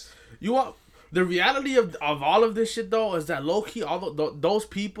apologized. you want the reality of all of this shit though is that low key all those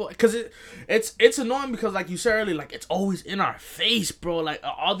people, because it's annoying because, like you said earlier, like, it's always in our face, bro. Like,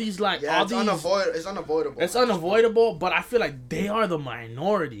 all these, like, Yeah, all it's these unavoidable. It's unavoidable, but I feel like they are the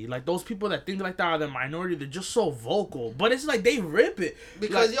minority. Like, those people that think like that are the minority. They're just so vocal, but it's like they rip it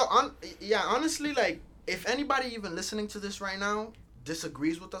Because like, honestly, like, if anybody even listening to this right now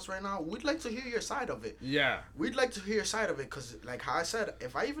disagrees with us right now, we'd like to hear your side of it. yeah. We'd like to hear your side of it, because, like how I said,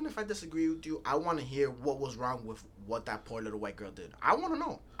 if I disagree with you, I want to hear what was wrong with what that poor little white girl did. I want to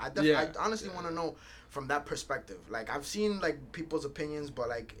know. I honestly want to know from that perspective. Like, I've seen, like, people's opinions, but,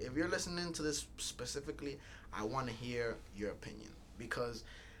 like, if you're listening to this specifically, I want to hear your opinion, because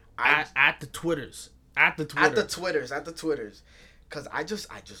at the Twitters. At the Twitters. Because I just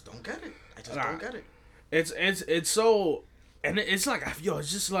don't get it. I just don't get it. It's so, and it's like, yo,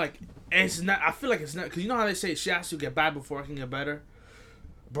 it's just like, it's not, I feel like it's not, because you know how they say shit has to get bad before it can get better?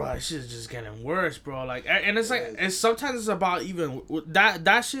 Bro, this shit's just getting worse, bro. Like, and it's like, and sometimes it's about even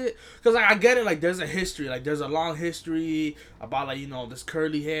that shit, because like, I get it, like, there's a history, like, there's a long history about, like, you know, this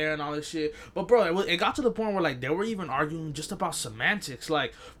curly hair and all this shit, but bro, it got to the point where, like, they were even arguing just about semantics,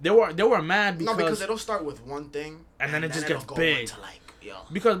 like, they were mad because... No, because it'll start with one thing, and then it just gets big. Into, like, yo.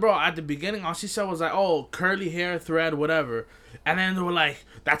 Because, bro, at the beginning, all she said was like, oh, curly hair, thread, whatever. And then they were like,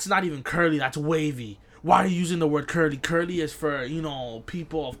 that's not even curly, that's wavy. Why are you using the word curly? Curly is for, you know,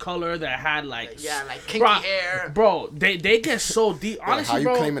 people of color that had, like... Yeah, like kinky hair. Bro, they get so deep. Honestly, how you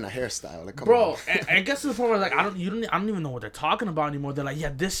bro, claiming a hairstyle? Like, come bro, on. it gets to the point where, like, I don't even know what they're talking about anymore. They're like,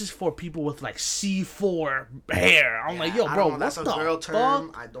 yeah, this is for people with, like, C4 hair. I'm like, yo, bro, what that's the a girl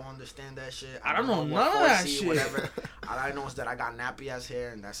term. fuck? I don't understand that shit. I don't know what none of that 4C, shit. Whatever. All I know is that I got nappy ass hair,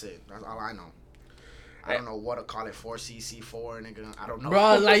 and that's it. That's all I know. I don't know what to call it, 4C, C4, nigga. I don't know.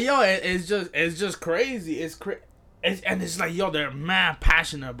 Bro, like, yo, it's just crazy. And it's like, yo, they're mad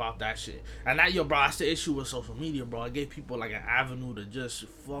passionate about that shit. And that, yo, bro, that's the issue with social media, bro. It gave people, like, an avenue to just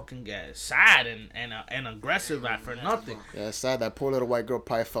fucking get sad and aggressive at for nothing. Yeah, it's sad. That poor little white girl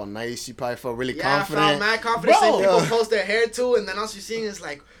probably felt nice. She probably felt really I confident. felt mad confident. Bro. Seeing people post their hair, too, and then all she's seeing is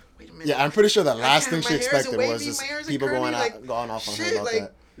like, wait a minute. Yeah, I'm pretty sure the last thing my she hair's expected wavy, was just my hair's people curly, going like, off on her shit, about like,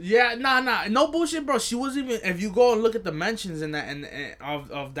 that. Yeah, nah, no bullshit, bro. She wasn't even. If you go and look at the mentions in that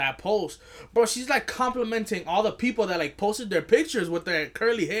of that post, bro, she's like complimenting all the people that like posted their pictures with their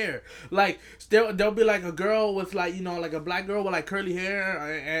curly hair. Like there'll be like a girl with like, you know, like a black girl with like curly hair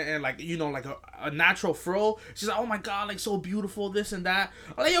and like, you know, like a natural fro. She's like, oh my god, like so beautiful, this and that.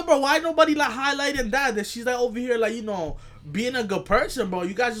 I'm like, yo, bro, why nobody like highlighting that? That she's like over here, like, you know, being a good person, bro.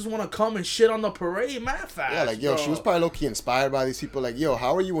 You guys just want to come and shit on the parade, man. Fast, Yeah, like, yo, bro. she was probably low-key inspired by these people. Like, yo,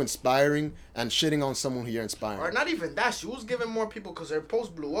 how are you inspiring and shitting on someone who you're inspiring? Or not even that. She was giving more people, because her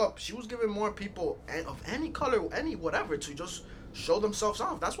post blew up, she was giving more people of any color, any whatever, to just show themselves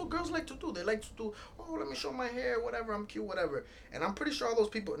off. That's what girls like to do. They like to do, oh, let me show my hair, whatever, I'm cute, whatever. And I'm pretty sure all those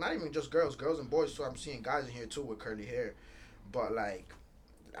people, not even just girls and boys, so I'm seeing guys in here too with curly hair. But like,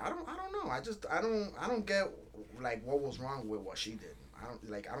 I don't know. I don't get like what was wrong with what she did. I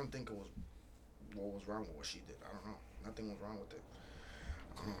don't think it was what was wrong with what she did. I don't know. Nothing was wrong with it.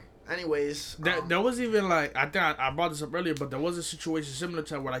 Anyways, there was even like, I think I brought this up earlier, but there was a situation similar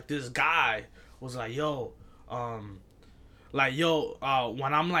to where like this guy was like, yo, when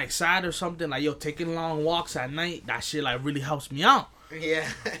I'm like sad or something, like, yo, taking long walks at night, that shit like really helps me out. yeah.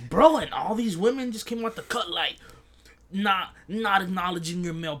 Bro, and all these women just came out the cut like, not acknowledging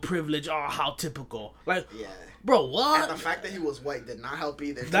your male privilege. Oh, how typical. Like, Yeah. bro, what? And the fact that he was white did not help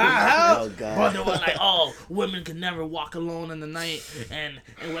either. That Oh, help. God. But they were like, oh, women can never walk alone in the night and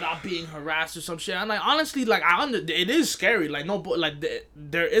without being harassed or some shit. I'm like, honestly, like, it is scary. Like, no, but like,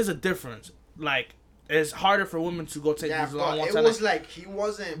 there is a difference. Like, it's harder for women to go take Yeah, these long but walks it at was night. like he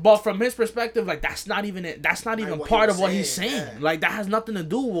wasn't. But from his perspective, like, that's not even it. That's not even what he part was of what he's saying, saying. yeah. Like, that has nothing to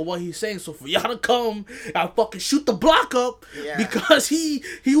do with what he's saying. So for y'all to come and fucking shoot the block up Yeah. because he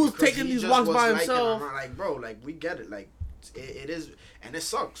was Because taking he these just walks was by liking himself. her. Like, bro, like, we get it. Like, it is, and it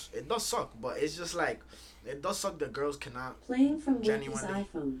sucks. It does suck, but it's just like, it does suck that girls cannot. Playing from Lucas Genuinely.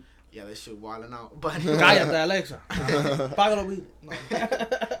 iPhone. Yeah, this shit wilding out. But Cállate, Alexa. Págalo, güey. No.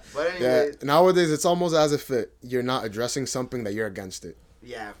 but Yeah, anyway, nowadays it's almost as if you're not addressing something that you're against it.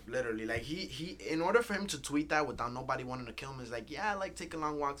 yeah, literally, like he, in order for him to tweet that without nobody wanting to kill him, is like, yeah, I like taking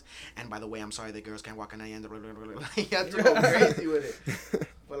long walks. And by the way, I'm sorry that girls can't walk at night. And he had to go crazy with it.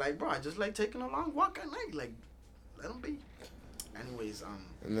 But like, bro, I just like taking a long walk at night. Like, let them be. Anyways,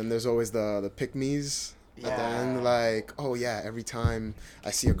 And then there's always the pick-me's. At the Yeah. end, like, oh yeah, every time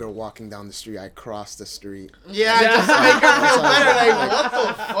I see a girl walking down the street, I cross the street. yeah, just to make her feel better. Like, what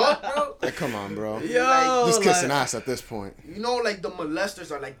the fuck, bro? Like, come on, bro. Yo, Just kissing like, ass at this point. You know, like, the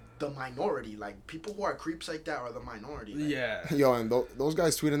molesters are like the minority. Like, people who are creeps like that are the minority. Like, yeah. Yo, and those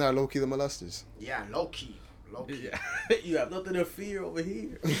guys tweeting that low-key the molesters. Yeah, low key. Low key. Yeah. You have nothing to fear over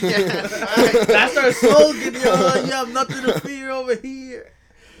here. Yeah. That's our slogan, yo. You have nothing to fear over here.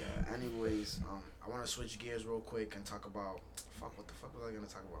 Yeah, anyways, I want to switch gears real quick and talk about. Fuck, what the fuck was I gonna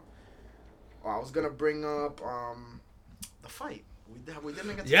talk about? Oh, I was gonna bring up the fight. We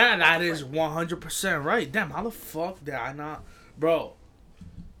didn't get to Yeah, talk about that the is fight. 100% right. Damn, how the fuck did I not, bro?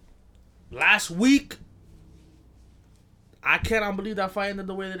 Last week, I cannot believe that fight ended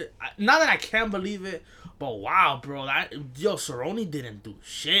the way that it. Not that I can't believe it, but wow, bro, Cerrone didn't do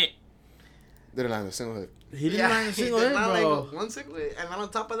shit. Didn't land a single hit. He didn't land a single he hit, did not bro. land one single hit. And then on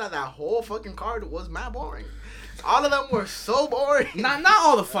top of that, that whole fucking card was mad boring. All of them were so boring. Not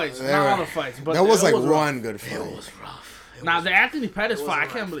all the fights. Not all the fights. But That was like rough. one good It fight. was rough. Now the Anthony Pettis it was fight, I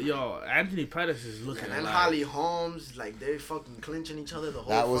rough. can't believe, Anthony Pettis is looking And at then like, Holly Holmes, like they're fucking clinching each other the whole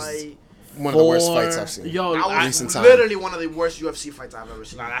That was fight. One of the worst fights I've seen. Yo, That was recent time. literally one of the worst UFC fights I've ever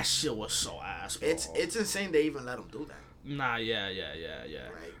seen. nah, that shit was so ass, bro. It's insane they even let him do that. Nah, yeah.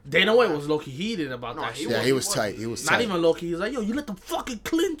 Like, Dana White was low-key heated about No, that he shit. Yeah, he was tight. He was Not tight. even low-key. He was like, yo, you let them fucking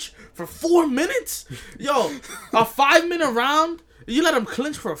clinch for 4 minutes? Yo, a 5-minute round? You let them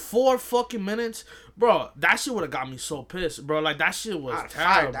clinch for 4 fucking minutes? Bro, that shit would have got me so pissed, bro. Like, that shit was I'd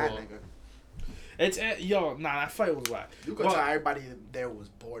fired terrible. that nigga. That fight was whack. You could But- tell everybody there was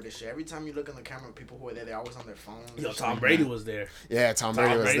bored as shit. Every time you look in the camera, people who were there, they're always on their phones. Yo, Tom Brady was there. Yeah, Tom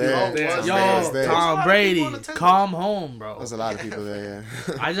Brady was Brady there. was there. Tom Yo, Brady was there. There's a lot Tom of Brady, people in attendance. come home, bro. There's a lot of people there,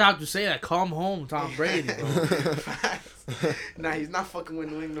 yeah. I just have to say that. Come home, Tom Brady, bro. Nah, he's not fucking with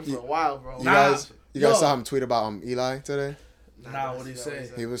New England for a while, bro. You Nah. guys Yo. saw him tweet about Eli today? Nah, what'd he say?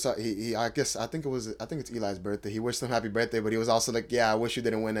 He was he I think it's Eli's birthday. He wished him happy birthday, but he was also like, yeah, I wish you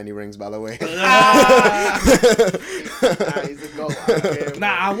didn't win any rings, by the way. Nah, he's a goat. I don't care, Nah,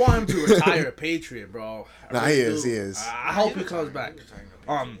 I want him to retire a Patriot, bro. I Nah, really he is, do. he is. I hope he comes back.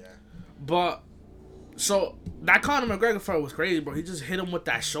 But so that Conor McGregor fight was crazy, bro. He just hit him with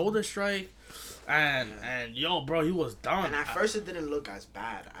that shoulder strike, and yo, bro, he was done. And at first, it didn't look as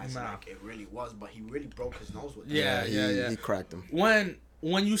bad as Nah. like it really was, but he really broke his nose with it. Yeah. He cracked him.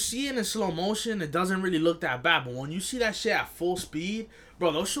 When you see it in slow motion, it doesn't really look that bad. But when you see that shit at full speed,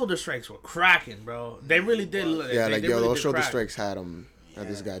 bro, those shoulder strikes were cracking, bro. They really did. Yeah, they like, really those did shoulder crack. strikes had him, had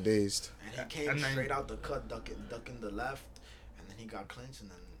this guy dazed. And he came And then- straight out the cut, ducking the left, and then he got clinched,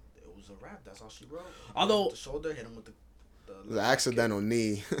 and then it was a wrap. That's all she wrote. Although- the shoulder hit him with the The accidental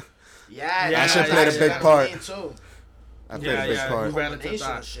knee. Yeah, That shit the played a big accidental part. knee, too. I played a big yeah. part. He ran into Combination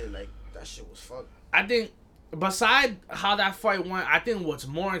that. of shit, like that shit was fucked. I think, beside how that fight went, I think what's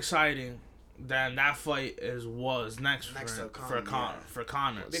more exciting than that fight was next to for Conor,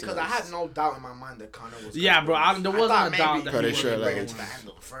 Conor. Because I had no doubt in my mind that Conor was. Yeah, gonna bro, win. there I wasn't thought a doubt maybe that he Pretty was sure, gonna like- bring it to the end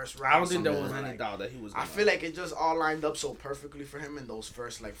of the first round. I don't think there was something any like doubt that he was. I Gonna feel like it just all lined up so perfectly for him in those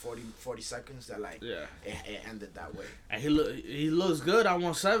first like 40 seconds that like Yeah. it ended that way. and he looks good at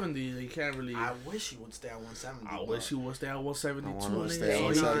 170. He can't really. I wish he would stay at 170. I but wish he would stay at 172. I wanna nigga. stay at Dana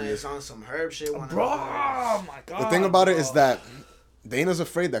 170. is on some herb shit. one of Bro, those- oh my god. The thing about it is bro. that Dana's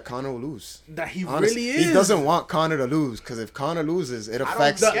afraid that Conor will lose. that he Honestly, really is. he doesn't want Conor to lose because if Conor loses, it I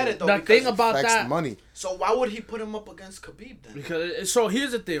affects don't get it though. the because thing about affects that the money. so why would he put him up against Khabib then? because so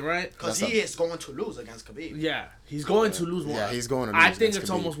here's the thing, right? Because That's he is going to lose against Khabib. Yeah, he's going to lose one. Yeah, he's going to I lose think against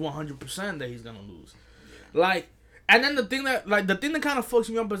it's Khabib. almost 100% that he's gonna lose. Like, and then the thing that kind of fucks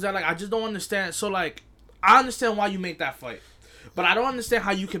me up is that like I just don't understand. So like, I understand why you make that fight, but I don't understand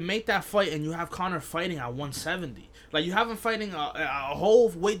how you can make that fight and you have Conor fighting at 170. Like you have him fighting a whole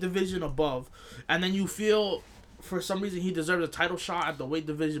weight division above, and then you feel for some reason he deserves a title shot at the weight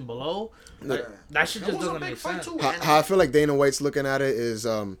division below. Like, that shit It just was a doesn't big make fight, sense. too. How I feel like Dana White's looking at it is,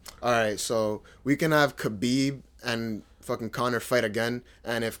 all right, so we can have Khabib and fucking Conor fight again,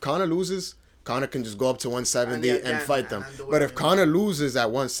 and if Conor loses, Conor can just go up to 170 And and, again, fight them. and do But if whatever. Conor loses at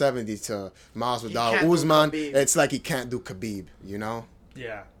 170 to Masvidal, can't do Usman, Khabib. it's like he can't do Khabib, you know?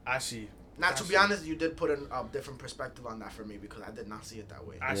 Yeah, I see. Now, to be honest, you did put a different perspective on that for me because I did not see it that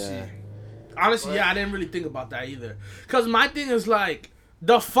way. I Yeah. see. Honestly, yeah, I didn't really think about that either. Cause my thing is like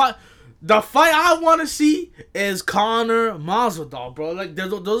the fight I want to see is Conor Masvidal, bro. Like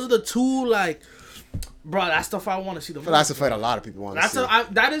those are the two like, bro. That's the fight I want to see the most. But that's a fight a lot of people want to see.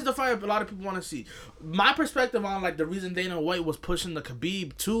 That is the fight a lot of people want to see. My perspective on like the reason Dana White was pushing the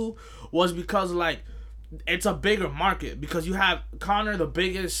Khabib too was because like it's a bigger market because you have Conor, the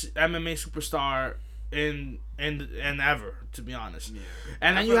biggest MMA superstar in ever, to be honest. Yeah.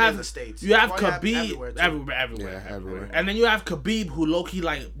 And then you Definitely have in the States. you have Well, yeah, Khabib everywhere. Yeah, everywhere. And then you have Khabib who low-key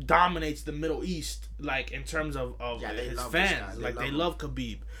like dominates the Middle East like in terms of Yeah, they his love this guy. fans. They Like love they him. love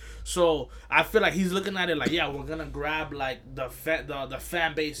Khabib. So I feel like he's looking at it like, yeah, we're gonna grab like the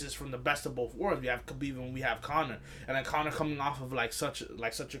fan bases from the best of both worlds. We have Khabib and we have Conor, and then Conor coming off of like such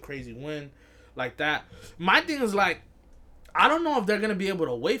a crazy win, like that. My thing is like, I don't know if they're gonna be able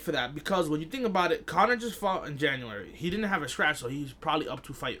to wait for that because when you think about it, Conor just fought in January. He didn't have a scratch, so he's probably up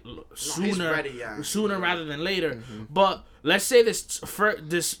to fight sooner, ready, yeah. sooner rather than later. But let's say this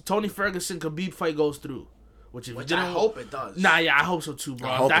Tony Ferguson Khabib fight goes through. Which I hope it does. Nah, yeah, I hope so too, bro.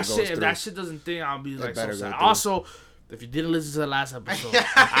 I hope That it goes shit, if through. that shit doesn't think, I'll be like so better go sad. through. Also, if you didn't listen to the last episode, Yeah,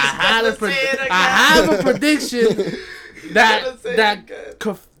 I say it again. have a prediction that Say it that again.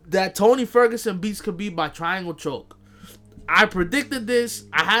 that Tony Ferguson beats Khabib by triangle choke. I predicted this.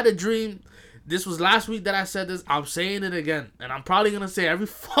 I had a dream. This was last week that I said this. I'm saying it again. And I'm probably going to say every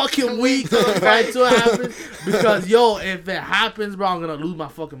fucking week until it happens. Because, yo, if it happens, bro, I'm going to lose my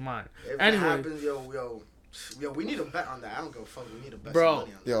fucking mind. If Anyway. it happens, yo, we need a bet on that. I don't give a fuck. We need a bet Bro. some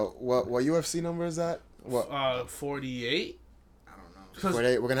money on that. Yo, what UFC number is that? What? 48? I don't know.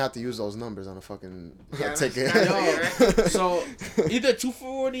 48? We're gonna have to use those numbers on a fucking Yeah, ticket. that's kinda weird, right? So, either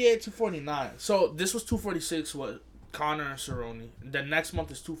 248, 249. So, this was 246 with Conor and Cerrone. The next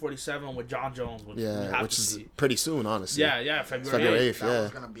month is 247 with John Jones. Which we Yeah, have which to is see. pretty soon, honestly. Yeah, February February 8th. 8th, That yeah.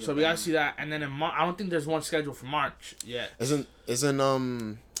 one's gonna be a So, we got to banger. see that. And then in March, I don't think there's one scheduled for March yet.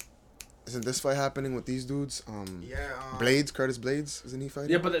 Isn't this fight happening with these dudes? Blades, Curtis Blades, isn't he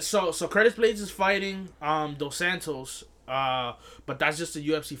fighting? Yeah, but so Curtis Blades is fighting Dos Santos, but that's just a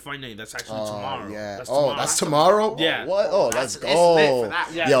UFC fight night. That's actually tomorrow. Yeah. That's That's tomorrow? Yeah. What? Oh, let's It's go. lit for that.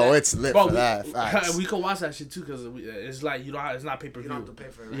 Yeah, Yo, that- it's lit bro, for that. Facts. We could watch that shit too because it's like you don't have, it's not pay per You view. don't have to pay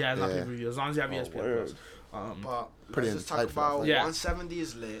for it. Right? Yeah, it's not Yeah. pay per view as long as you have ESPN word. Plus. But Pretty let's just talk hyped for that about fight. Yeah. 170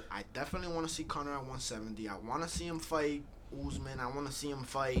 is lit. I definitely want to see Conor at 170. I want to see him fight Usman. I want to see him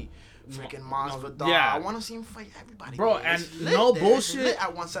fight freaking Masvidal. yeah. I want to see him fight everybody. Bro, man. and It's lit no there. It's bullshit, lit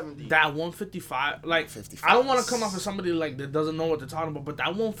at 170. That 155, like 55. I don't want to come off as somebody like that doesn't know what they're talking about, but that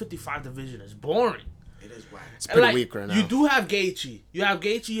 155 division is boring. It is whack. It's pretty Like, weak right now. You do have Gaethje.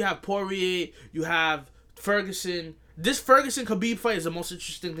 You have Poirier. You have Ferguson. This Ferguson Khabib fight is the most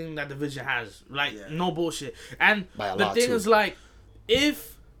interesting thing that division has. Like, Yeah. no bullshit. And By a the lot, thing too. is, like,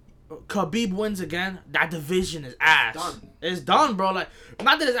 if Khabib wins again, that division is ass. Done. It's done, bro. Like,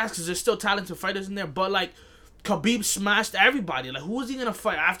 not that it's ass because there's still talented fighters in there, but like, Khabib smashed everybody. Like, who is he gonna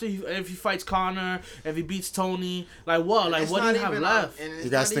fight after? If he fights Conor, if he beats Tony, like what? Like, It's what do not you have even left? and it's You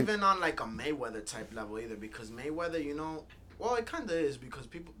guys not think- even on like a Mayweather type level either, because Mayweather, well, it kind of is because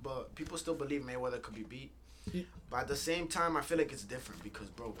people still believe Mayweather could be beat. But at the same time, I feel like it's different because,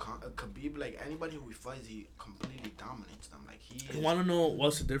 bro, Khabib, like anybody who he fights, he completely dominates them. Like he. You want to know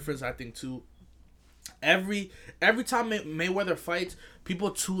what's the difference? I think too. Every time Mayweather fights,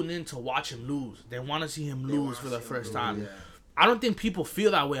 people tune in to watch him lose. They want to see him lose for the first time. Yeah. I don't think people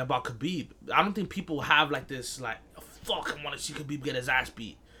feel that way about Khabib. I don't think people have like this like, fuck, I want to see Khabib get his ass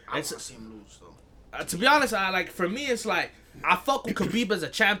beat. I want It's, to see him lose though. to be honest, for me, it's like I fuck with Khabib as a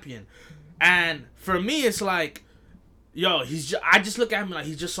champion, and for me, it's like, yo, I just look at him like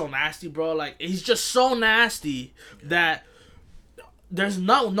he's just so nasty, bro. Like he's just so nasty that there's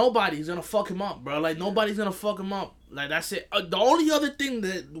nobody's gonna fuck him up, bro. Like nobody's gonna fuck him up. Like that's it. The only other thing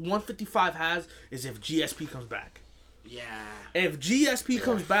that 155 has is if GSP comes back. Yeah. If GSP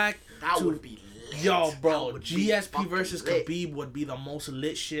comes back, That would be lit. yo, That bro, would be GSP fucking versus lit. Khabib would be the most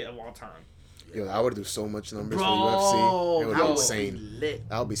lit shit of all time. Yo, I would do so much numbers Bro, for UFC. It would That be would insane. be lit.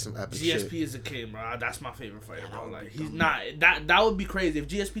 That would be some epic GSP shit. is a king, bro. That's my favorite fighter, bro. would Like be he's dumb. not that would be crazy if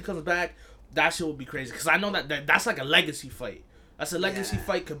GSP comes back. That shit would be crazy because I know that's like a legacy fight. That's a legacy Yeah.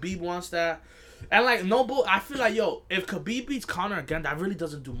 fight. Khabib wants that, and like I feel like if Khabib beats Conor again, that really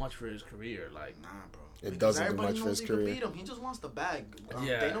doesn't do much for his career. Like Nah, bro. It Because doesn't do everybody much for knows his he could career. beat him. He just wants the bag.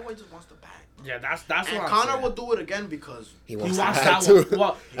 Yeah. They know he just wants the bag. yeah, that's And what I'm Conor saying. will do it again because He He wants, wants that, that too. one.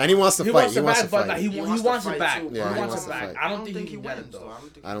 Well, And he wants to he fight. wants He it wants back, to but fight. he wants to it fight back. too. He Yeah, he wants wants it to back. fight. I don't think he wins wins though.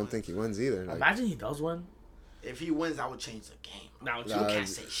 I don't think he wins either. Like, Imagine he does win. if he wins, that would change the game. Now You Nah, can't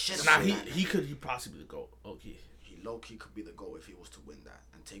say shit Nah, about he that. he possibly go. Okay. He low key could be the goal if he was to win that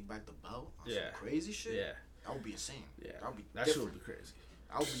and take back the belt on Yeah. some crazy shit. Yeah. That would be insane. Yeah. That would be That shit different. would be crazy.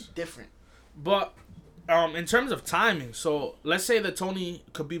 That would be different. But in terms of timing, so let's say the Tony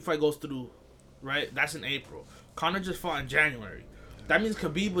Khabib fight goes through, right? That's in April. Conor just fought in January. That means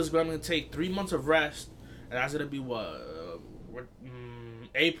Khabib was going to take 3 months of rest, and that's going to be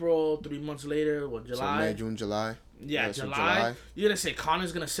April. 3 months later, so July? May, June, July. Yeah, so July. You're gonna say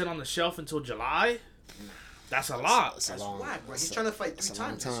Conor's gonna sit on the shelf until July? That's a lot. That's a That's long. whack, bro. that's He's a- trying to fight that's 3 a long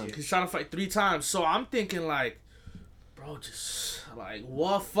times this time. year. He's trying to fight 3 times. So I'm thinking like, bro, just like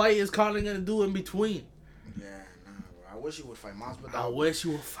what fight is Conor gonna do in between? Yeah, nah, bro. I wish he would fight Masvidal. I wish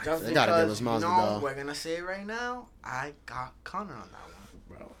you would fight. Just They gotta give because, us Masvidal. we're gonna say it right now. I got Conor on that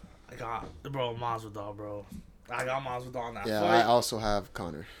one. Bro, I got Masvidal, bro. I got Masvidal on that Yeah, I fight. also have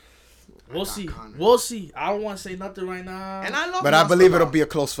Conor. We'll got see. Conor. We'll see. I don't want to say nothing right now. And I love But I believe Masvidal. it'll be a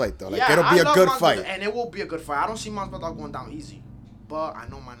close fight though. Like Yeah, it'll be I a love good Masvidal, fight. and it will be a good fight. I don't see Masvidal going down easy, but I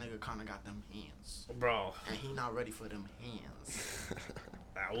know my nigga Conor got them hands, Bro, and he not ready for them hands.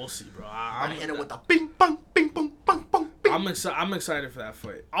 we'll see, bro. I'm hit it with the ping pong, ping pong, pong pong, ping. I'm excited for that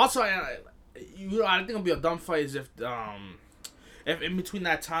fight. Also, I think it'll be a dumb fight is if in between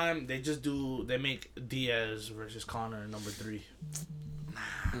that time they make Diaz versus Conor number 3.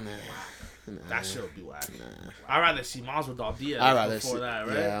 Nah, That shit would be whack. I'd rather see Masvidal Diaz I'd rather before see that,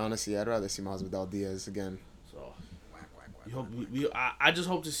 right? Yeah, honestly, I'd rather see Masvidal Diaz again. So I just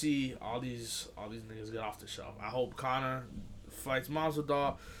hope to see all these niggas get off the shelf. I hope Conor fights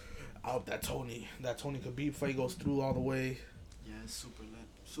Masvidal. I hope that Tony Khabib fight goes through all the way. Yeah, it's super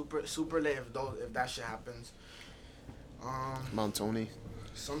lit. Super lit if that shit happens. Mount Tony.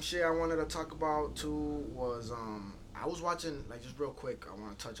 Some shit I wanted to talk about too was I was watching, like, just real quick, I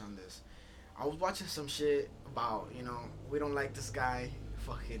want to touch on this. I was watching some shit about, we don't like this guy,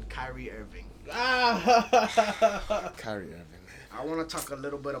 fucking Kyrie Irving. Kyrie Irving. I want to talk a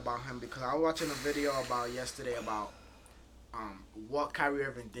little bit about him because I was watching a video yesterday about what Kyrie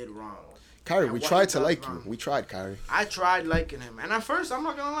Irving did wrong. Kyrie, and we what tried he to does like wrong. you. We tried, Kyrie. I tried liking him, and at first, I'm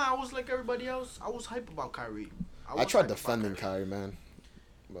not gonna lie, I was like everybody else. I was hype about Kyrie. I tried defending Kyrie, man.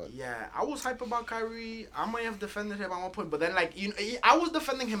 But Yeah, I was hype about Kyrie. I might have defended him at one point, but then I was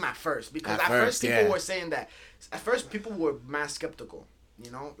defending him at first because at first people were saying that. At first, people were mad skeptical.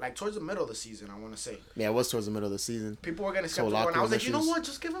 Like towards the middle of the season, I want to say. Yeah, it was towards the middle of the season. People were getting So skeptical, and I was like, you know issues. what?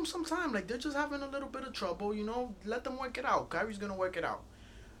 Just give them some time. Like, they're just having a little bit of trouble, Let them work it out. Kyrie's going to work it out.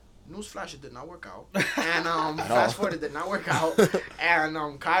 Newsflash, it did not work out. And fast forward, it did not work out.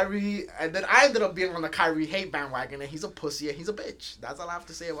 And Kyrie, and then I ended up being on the Kyrie hate bandwagon, and he's a pussy and he's a bitch. That's all I have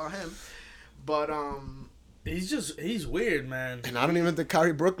to say about him. But, he's weird, man. And I don't even think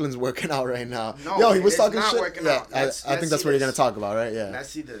Kyrie Brooklyn's working out right now. No, Yo, he was it's talking not shit. working Yeah, out. I Let's think that's see what you're this. gonna talk about, right? Yeah. Let's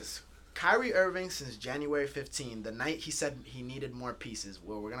see this. Kyrie Irving, since January 15, the night he said he needed more pieces.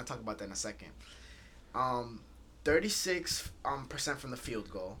 Well, we're going to talk about that in a second. 36% from the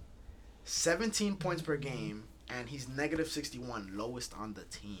field goal, 17 points per game, and he's negative 61, lowest on the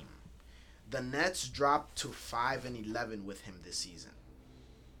team. The Nets dropped to 5-11 with him this season.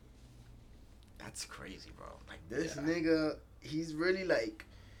 That's crazy, bro. Like, this nigga, he's really like...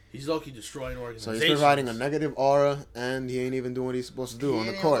 He's low-key destroying So organizations. he's providing a negative aura, and he ain't even doing what he's supposed to do on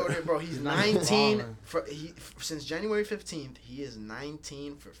the court. Bro, he's 19 since January 15th. He is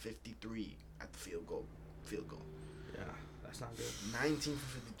 19 for 53 at the field goal. Yeah, that's not good. 19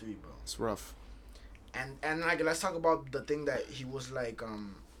 for 53, bro. It's rough. And like, let's talk about the thing that he was like,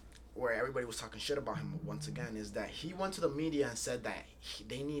 where everybody was talking shit about him once again, is that he went to the media and said that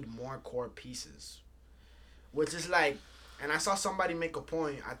they need more core pieces, which is like. And I saw somebody make a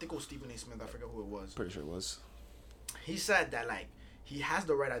point. I think it was Stephen A. Smith. I forget who it was. Pretty sure it was. He said that, like, he has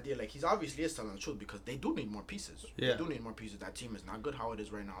the right idea. Like, he's obviously is telling the truth because they do need more pieces. Yeah. They do need more pieces. That team is not good how it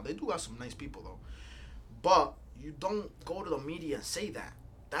is right now. They do have some nice people, though. But you don't go to the media and say that.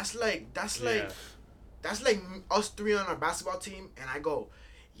 That's like us three on our basketball team, and I go,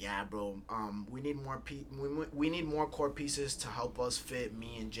 yeah, bro, we need more we need more core pieces to help us fit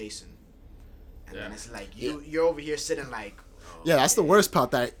me and Jason. And then it's like you're over here sitting like, Yeah, that's the worst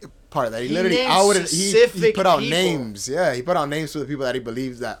part. That he literally named outed. He put out people. names. Yeah, he put out names for the people that he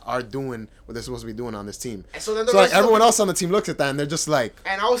believes that are doing what they're supposed to be doing on this team. And so then like everyone else on the team looks at that and they're just like.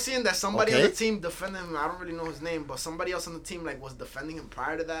 And I was seeing that somebody on Okay. the team defending him. I don't really know his name, but somebody else on the team like was defending him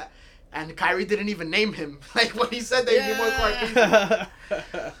prior to that. And Kyrie didn't even name him. Like when he said they need more core pieces.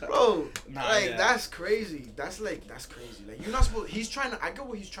 Bro, that's crazy. That's crazy. Like you're not supposed. He's trying to. I get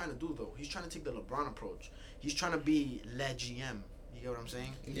what he's trying to do though. He's trying to take the LeBron approach. He's trying to be le GM. You get what I'm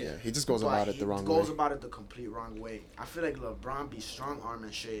saying? Yeah, he just goes about it the wrong way. He goes about it the complete wrong way. I feel like LeBron be strong arm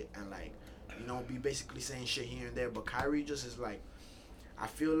and shit, and like, be basically saying shit here and there. But Kyrie just is like, I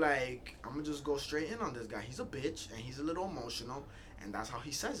feel like I'm gonna just go straight in on this guy. He's a bitch and he's a little emotional, and that's how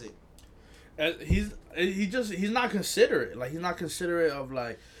he says it. He's not considerate. Like he's not considerate of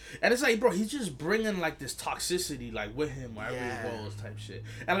like, and it's like, bro, he's just bringing like this toxicity like with him wherever he goes type shit.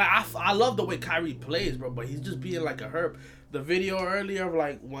 And like I love the way Kyrie plays, bro, but he's just being like a herb. The video earlier of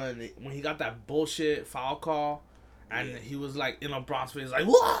like when he got that bullshit foul call, and he was like in LeBron's face like,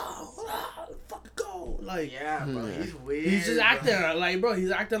 whoa, fucking go, like bro, he's weird. He's just acting like, bro,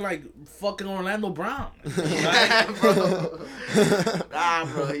 he's acting like fucking Orlando Brown. Bro. Nah,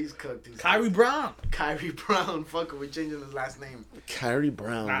 bro, he's cooked. Kyrie Brown. Kyrie Brown. Fuck it, we're changing his last name. Kyrie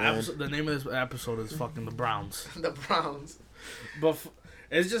Brown, man. The name of this episode is fucking the Browns. The Browns. But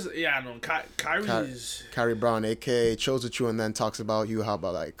it's just Kyrie's Kyrie Brown, aka chills with you and then talks about you. How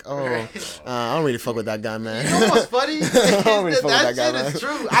about like, I don't really fuck with that guy, man. You know what's funny? I don't really fuck with that that guy, shit man. is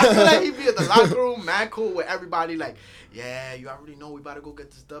true. I feel like he'd be at the locker room, mad cool with everybody. Like, yeah, you already know we about to go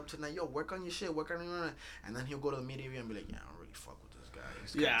get this dub tonight. Yo, work on your shit, work on your. And then he'll go to the media and be like, yeah, I don't really fuck with this guy.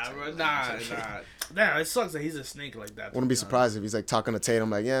 Yeah, bro. Nah. Damn, it sucks that he's a snake like that. Wouldn't be honest. surprised if he's like talking to Tatum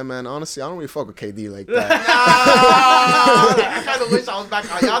like, yeah, man, honestly, I don't really fuck with KD like that. I kind of wish I was back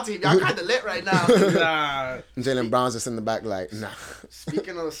on y'all team. Y'all kind of lit right now. Nah. And Jalen Brown's just in the back like, nah.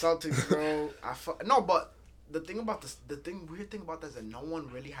 Speaking of the Celtics, bro, no, but the weird thing about that is that no one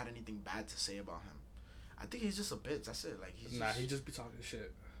really had anything bad to say about him. I think he's just a bitch. That's it. Like He just be talking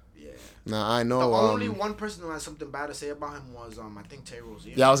shit. Yeah. Nah, I know. The only one person who had something bad to say about him was I think Terry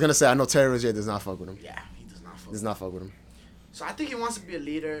Rozier. Yeah, I was gonna say I know Terry Rozier does not fuck with him. Yeah, he does not fuck. Does not fuck with him. So I think he wants to be a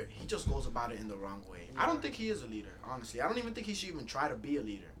leader. He just goes about it in the wrong way. I don't think he is a leader, honestly. I don't even think he should even try to be a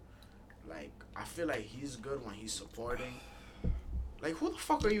leader. Like, I feel like he's good when he's supporting. Like, who the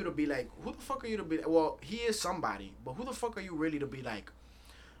fuck are you to be like? Well, he is somebody, but who the fuck are you really to be like?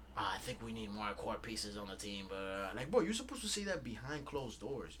 I think we need more core pieces on the team, but like, bro, you're supposed to say that behind closed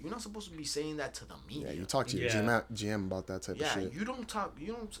doors. You're not supposed to be saying that to the media. Yeah, you talk to your GM about that type of shit. You don't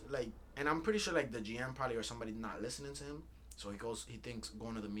like, and I'm pretty sure like the GM probably or somebody not listening to him, so he thinks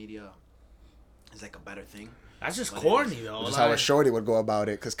going to the media is like a better thing. That's just corny though. That's how a shorty would go about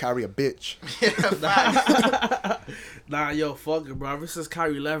it, cause Kyrie a bitch. Nah, yo, fuck it, bro. Ever since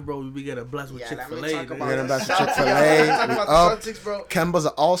Kyrie left, bro, we be getting blessed with Chick-fil-A. We're getting blessed with Chick-fil-A. We up. Bro. Kemba's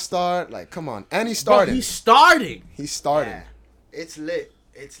an all-star. Like, come on. And he's starting. Bro, he's starting. He's starting. Yeah. It's lit.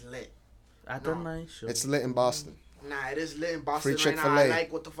 At the night show. It's lit in Boston. Nah, it is lit in Boston Free right now. Chick-fil-A. I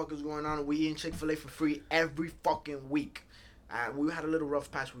like what the fuck is going on. We eating Chick-fil-A for free every fucking week. We had a little rough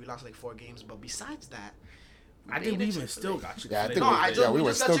patch where we lost like 4 games, but besides that, I think we even still got Chick-fil-A. Yeah, I think we we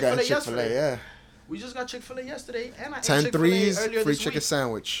were just got still getting Chick-fil-A Chick-fil-A, yeah. We just got Chick-fil-A yesterday, and I ate 10 Chick-fil-A threes, earlier free this chicken week.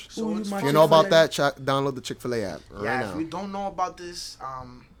 sandwich. So it's If you know about that, download the Chick-fil-A app right If now. you don't know about this,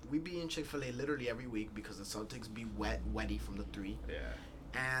 we be in Chick-fil-A literally every week because the Celtics be wetty from the 3. Yeah.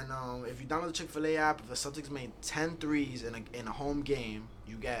 And if you download the Chick-fil-A app, if the Celtics made 10 threes in a home game,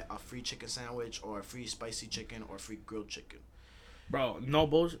 you get a free chicken sandwich or a free spicy chicken or free grilled chicken. Bro, no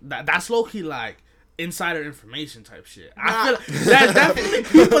bullshit. That's low-key like insider information type shit. I feel like there's definitely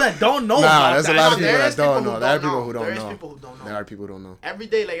people that don't know about there's that. a lot of shit. people that don't know. know. There are people who don't There is know. people who don't know. There are people who don't know. Every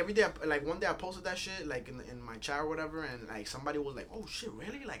day, one day I posted that shit like in my chat or whatever, and like somebody was like, "Oh shit,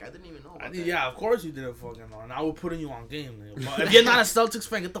 really? Like I didn't even know." About that. Yeah, of course you didn't fucking know. And I was putting you on game. Nigga. But if you're not a Celtics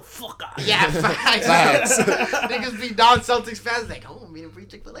fan, get the fuck out. Yeah, facts. Niggas be down Celtics fans like, "Oh, I'm eating free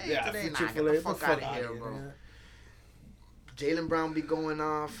Chick-fil-A today." free Nah, Chick-fil-A. get the fuck out of here, bro. Man. Jaylen Brown be going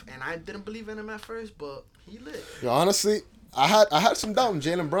off, and I didn't believe in him at first, but he lit. Yo, honestly, I had some doubt in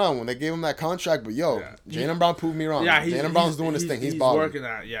Jaylen Brown when they gave him that contract, but Jaylen Brown proved me wrong. Yeah, Jaylen Brown's doing his thing. He's balling. Working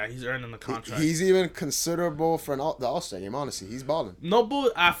at. Yeah, he's earning the contract. He's even considerable for the All-Star game. Honestly, he's balling. No,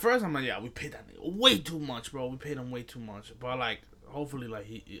 but at first I'm like, yeah, we paid that nigga way too much, bro. We paid him way too much. But like, hopefully, like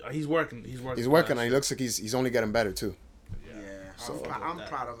he's working. He's working, and he looks like he's only getting better too. Yeah, So, I'm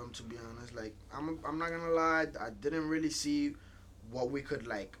proud of him, to be honest. Like, I'm not gonna lie, I didn't really see what we could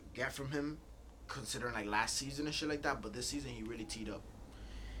like get from him, considering like last season and shit like that. But this season he really teed up,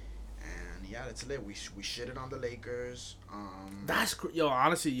 and yeah, it's lit. We shitted on the Lakers. That's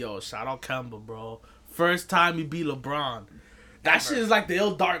honestly, shout out Kemba, bro. First time he beat LeBron. That shit is like the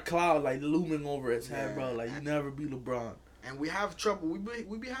ill dark cloud like looming over his head, bro. Like you never beat LeBron. And we have trouble.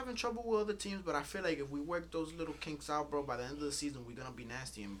 We be having trouble with other teams, but I feel like if we work those little kinks out, bro, by the end of the season we're gonna be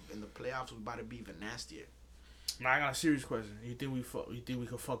nasty, and in the playoffs we're about to be even nastier. Now I got a serious question. You think we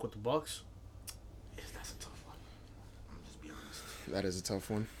could fuck with the Bucks? Yes, that's a tough one. I'm just be honest. That is a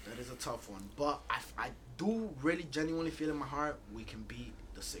tough one. That is a tough one, but I do really genuinely feel in my heart we can beat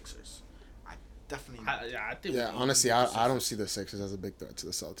the Sixers. I definitely. I think. Yeah, honestly, I don't see the Sixers as a big threat to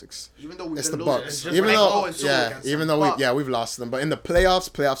the Celtics. Even though it's the Bucks. We've lost them, but in the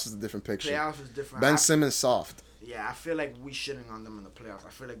playoffs is a different picture. Playoffs is different. Ben Simmons soft. Yeah, I feel like we shitting on them in the playoffs. I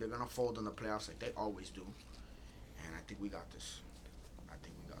feel like they're gonna fold in the playoffs like they always do, and I think we got this.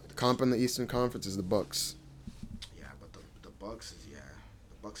 The comp in the Eastern Conference is the Bucks. Yeah, but the Bucks is the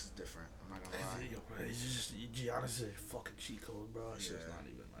Bucks is different. I'm not gonna lie. Yo, bro, he's just Giannis is a fucking cheat code, bro. It's just not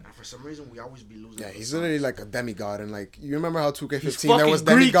even like. And for some reason, we always be losing. Yeah, he's literally like a demigod, and like you remember how 2K15 fucking there was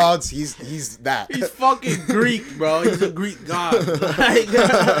Greek. demigods. He's that. He's fucking Greek, bro. He's a Greek god. Like,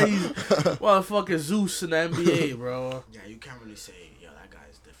 he's fucking Zeus in the NBA, bro. Yeah, you can't really say, that guy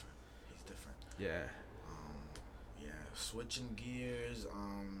is different. He's different. Yeah. Switching gears,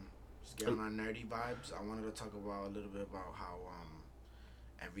 just getting my nerdy vibes. I wanted to talk about a little bit about how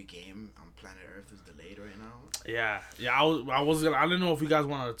every game on planet Earth is delayed right now. Yeah. I didn't know if you guys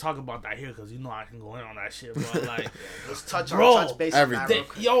wanted to talk about that here because I can go in on that shit, but like, let's touch base everything. on that real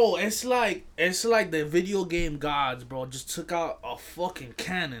quick. Yo, it's like the video game gods, bro, just took out a fucking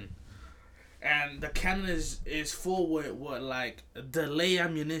cannon. and the cannon is full with what like delay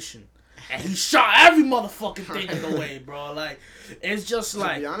ammunition, and he shot every motherfucking thing in the way, bro. Like, it's just To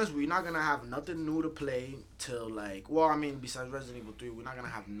like be honest, we're not gonna have nothing new to play till like. Well, I mean, besides Resident Evil 3, we're not gonna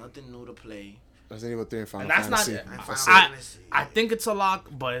have nothing new to play. Resident Evil 3 and Final and that's Fantasy. not. And Final I Fantasy. I think it's a lock,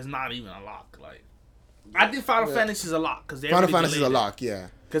 but it's not even a lock. Like, I think Final Yeah. Fantasy is a lock because Final Fantasy is a lock, yeah.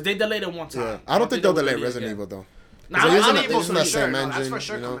 Because they delayed it one time. Yeah. I don't think they'll delay release Resident again. Evil though. Nah, They're using I the- don't they're even using for that sure. same That's engine, for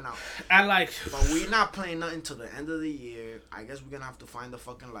sure you know? coming out. And like, But we're not playing nothing till the end of the year. I guess we're gonna have to find the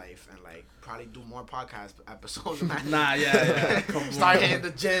fucking life and like probably do more podcast episodes, man. nah, yeah. Couple Start more. hitting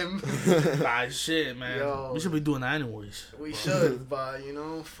the gym. Nah, shit, man. Yo. We should be doing that anyways. We should, but you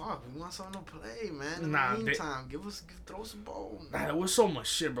know, fuck, we want something to play, man. In Nah, the they- meantime, throw some balls. Nah, there was so much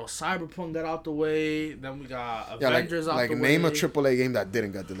shit, bro. Cyberpunk got out the way. Then we got Yeah, Avengers out like the name way. a AAA game that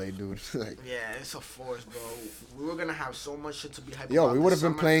didn't get delayed, dude. Like, Yeah, it's a force, bro. We were gonna have so much shit to be hyped yo, about we would this have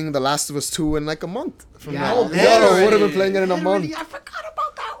been summer. playing The Last of Us 2 in like a month from Yeah, now. no, Yo, literally. we would have been playing it in a Literally, month. I forgot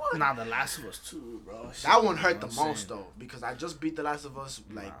about that one. Nah, The Last of Us 2, bro. Shit, That one hurt you know the what I'm most saying? though, because I just beat The Last of Us,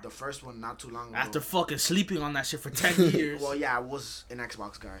 like the first one, not too long ago. After fucking sleeping on that shit for 10 years. Well, yeah, I was an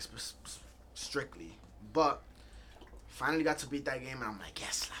Xbox guy, strictly, but finally got to beat that game, and I'm like,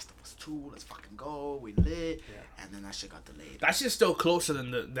 yes, Last of Us 2, let's fucking go, we lit, and then that shit got delayed. That shit's still closer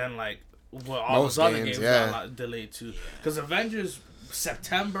than like what all Most those other games, games yeah. got like, delayed too. Because Avengers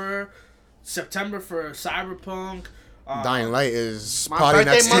September for Cyberpunk. Dying Light is My probably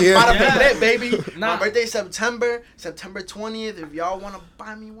birthday next month year. about to Yeah. be lit, baby. Nah. My birthday September 20th. If y'all want to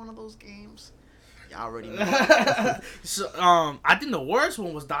buy me one of those games, y'all already know. So I think the worst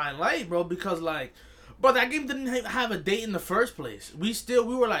one was Dying Light, bro, because like, bro, that game didn't have a date in the first place. We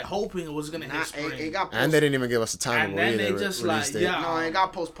were like hoping it was gonna Nah, hit spring. it got And they didn't even give us a And time then either. they just, release like, date. yeah. no, it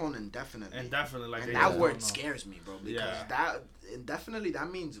got postponed indefinitely. and definitely like And they that just word don't know. scares me, bro, because Yeah. that indefinitely that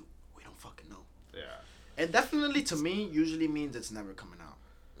means we don't fucking know. Yeah, Indefinitely to me usually means it's never coming out.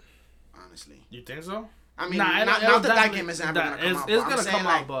 Honestly, you think so? I mean, Nah, not it'll that that definitely- game is ever gonna come it's, out. It's but I'm gonna saying, come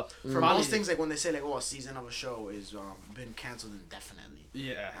like, out, but for probably- most things, like when they say like, oh, a season of a show is been canceled indefinitely.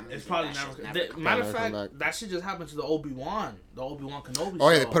 Yeah, I mean, it's probably that shit's never. never Matter of Never come fact, back. that shit just happened to the Obi-Wan Kenobi. Oh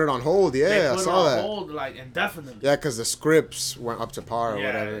yeah, they show. put it on hold. They Yeah, I put it saw on that. hold like indefinitely. Yeah, because the scripts weren't up to par or yeah,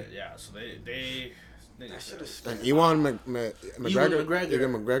 whatever. yeah. So they That shit is. And Ewan McGregor, McGregor.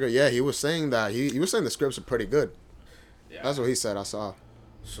 Ewan McGregor, yeah, he was saying that he was saying the scripts are pretty good. yeah. That's what he said. I saw.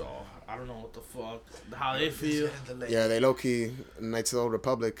 So I don't know what the fuck, how they It's feel. getting delayed. Yeah, they low key Knights of the Old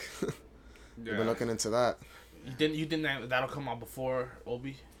Republic. We've Yeah. been looking into that. You think that'll come out before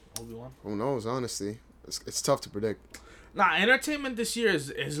Obi-Wan? Who knows? Honestly, it's tough to predict. Nah, entertainment this year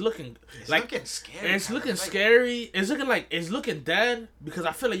is looking It's like looking scary. it's kinda. looking Like, scary. It's looking dead because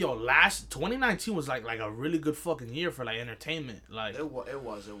I feel like 2019 was like a really good fucking year for like entertainment. Like It was,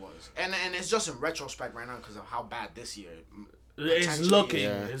 and it's just in retrospect right now because of how bad this year. it's potentially looking,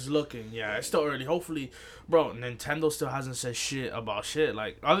 is. yeah. It's still early. Hopefully, bro, Nintendo still hasn't said shit about shit.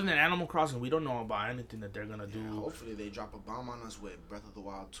 Like other than Animal Crossing, we don't know about anything that they're gonna do. Yeah, hopefully they drop a bomb on us with Breath of the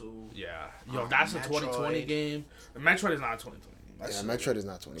Wild 2. Yeah, yo, that's a 2020 Metroid. game. Metroid is not a 2020 game. That's Yeah, Metroid is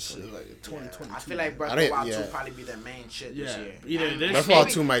not 2020. like 2022. I feel like Breath I of the didn't- Wild 2 yeah. will probably be their main shit this Yeah, year. either And this- Breath of the Wild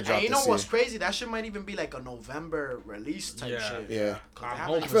maybe- 2 might drop and you know this what's year. crazy? That shit might even be like a November release type Yeah. shit. Yeah. 'Cause they I'm haven't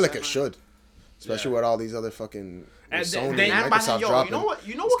hoping I feel like said it nothing. should, especially Yeah. with all these other fucking And Sony, they- And Microsoft yo, dropping.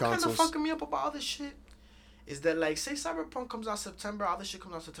 you know what kind of consoles. fucking me up about all this shit? Is that like, say Cyberpunk comes out September, all this shit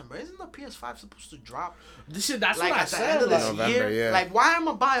comes out September. Isn't the PS5 supposed to drop This shit, that's like what I at the said. end of Like, this November, year? yeah. Like, why am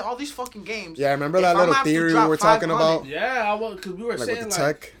I buying all these fucking games? Yeah, remember if that I'm little have to theory we drop were talking 500? about, yeah, I was because we were like saying with the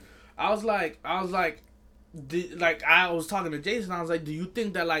like tech? I was like, I was talking to Jason. I was like, do you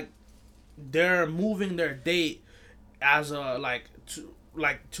think that like they're moving their date as a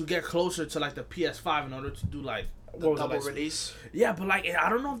to get closer to like the PS5 in order to do like The what was it, double like, release. Yeah, but like I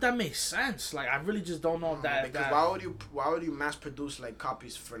don't know if that makes sense. Like I really just don't know if that. Because that why would you mass produce like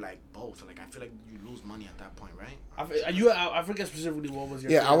copies for like both? Like I feel like you lose money at that point, right? I forget specifically what was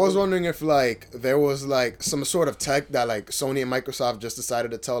your. Yeah, I favorite was movie. wondering if like there was like some sort of tech that like Sony and Microsoft just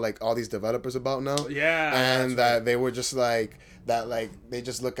decided to tell like all these developers about now. Yeah, And that's that they were just like that like they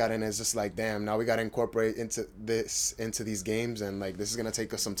just look at it and it's just like, damn, now we gotta incorporate into these games, and like this is gonna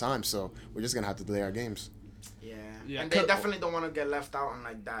take us some time, so we're just gonna have to delay our games. Yeah, And they definitely don't want to get left out on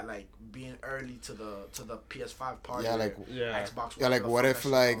like that, like being early to the PS5 part. Yeah, or like- Yeah. Xbox. Yeah, like whatever the what fuck if that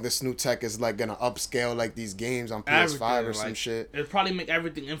shit like called. this new tech is like gonna upscale like these games on PS5 Everything, or some like, shit? It'd probably make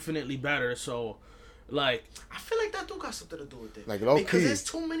everything infinitely better. So, like I feel like that do got something to do with it. Like, low because key. there's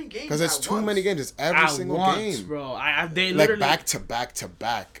too many games. Because it's at too once. many games. It's every at single once, game, bro. They like literally back to back to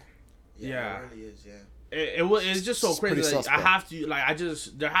back. Yeah, Yeah. it really is. Yeah. it's just so It's crazy. pretty Like, I suspect. have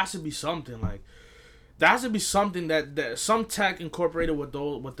to there has to be something like. There has to be something that some tech incorporated with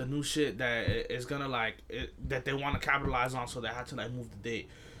the new shit that is gonna that they want to capitalize on, so they had to like move the date,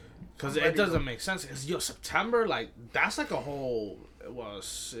 because it doesn't make sense. Cause September, like that's like a whole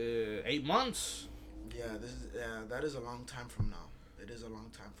 8 months. Yeah, that is a long time from now. It is a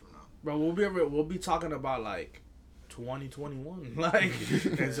long time from now. Bro, we'll be talking about like 2021 like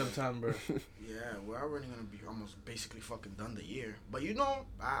in September. Yeah, we're already gonna be almost basically fucking done the year. But you know,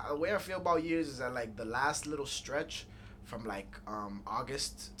 the way I feel about years is that like the last little stretch from like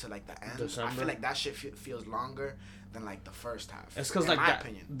August to like the end, December? I feel like that shit feels longer than like the first half. It's because in like my that,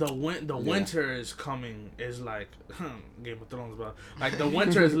 opinion. the winter is coming is like Game of Thrones, bro. Like the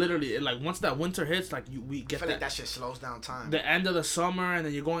winter is literally like once that winter hits, like we I get feel like that shit slows down time. the end of the summer, and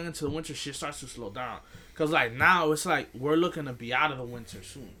then you're going into the winter. Shit starts to slow down, cause like now it's like we're looking to be out of the winter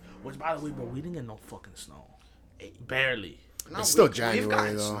soon. Which, by the way, bro, we didn't get no fucking snow. Barely. No, It's still we've January,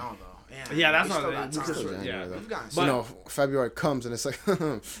 gotten though. snow though. Yeah, that's we not. still got We time. just, Still January, yeah. though. We've gotten But- snow. You know, February comes and it's like,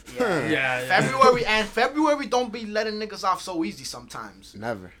 Yeah. February don't be letting niggas off so easy sometimes.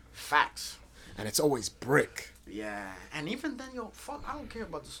 never. Facts. And it's always brick. Yeah, and even then, yo, fuck, I don't care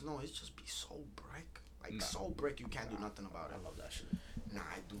about the snow. It's just be so brick, like so brick. You can't do nothing about it. I love that shit. Nah,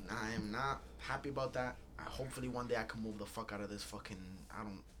 I do not. I am not happy about that. Hopefully, one day I can move the fuck out of this fucking. I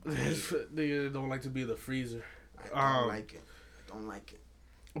They don't like to be the freezer. don't like it. I don't like it.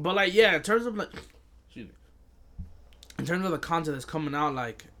 But like, yeah, in terms of like, excuse me, in terms of the content that's coming out,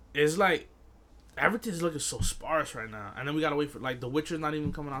 like, it's like everything's looking so sparse right now, and then we gotta wait for like The Witcher's not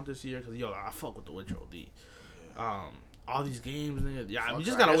even coming out this year because I fuck with The Witcher OD. All these games, nigga, yeah, we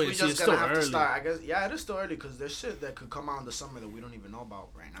just gotta wait and see. It's still early. I guess, yeah, it is still early because there's shit that could come out in the summer that we don't even know about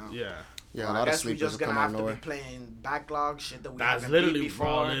right now. Yeah, Yeah, So a I lot of guess we sleepers just will gonna come out have of to be nowhere. playing backlog shit that we that's haven't beat literally, before.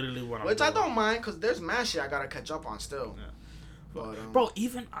 bro, literally what I'm Which doing. I don't mind because there's mad shit I gotta catch up on still. Yeah. But Bro,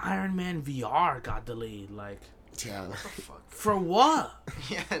 even Iron Man VR got delayed. Like, Yeah. what the fuck? for what?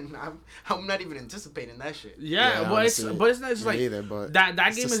 Yeah, and I'm not even anticipating that shit. Yeah, Yeah, but it's honestly, not. It's me like either, but that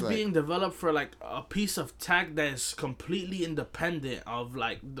it's game just is like- being developed for like a piece of tech that is completely independent of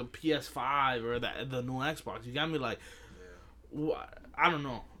like the PS5 or the new Xbox. You got me like, I don't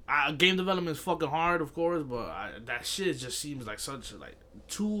know. Game development is fucking hard, of course, but that shit just seems like such like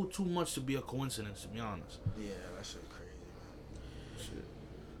too much to be a coincidence, to be honest. Yeah, that shit crazy, man. Shit.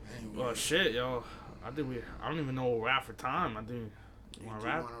 Anyway, Well, shit, yo. I don't even know where we're at for time. I think. do Want you to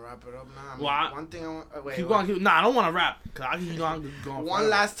wrap? want to wrap it up now? Well, one thing I want. Wait, Keep wait. going. Nah, I don't want to rap. Cause I can keep going. One forever.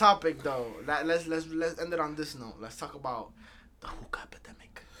 last topic though. Let's end it on this note. Let's talk about the hookah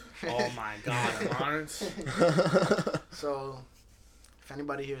epidemic. Oh my God, Lawrence. So, if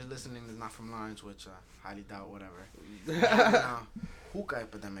anybody here is listening is not from Lawrence, which I highly doubt, whatever. Hookah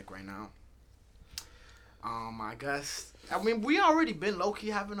epidemic right now. I guess. I mean, we already been low key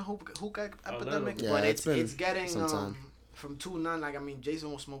having a hookah epidemic, bit. but Yeah, it's it's been getting some time. from 2-9. Like, I mean, Jason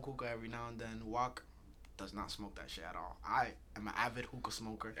will smoke hookah every now and then. Walk does not smoke that shit at all. I am an avid hookah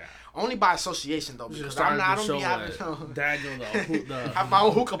smoker, Yeah. only by association though, You should because start I the don't show be having at no. Daniel I have my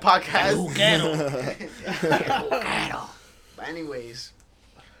own hookah podcast. Hookah. But anyways,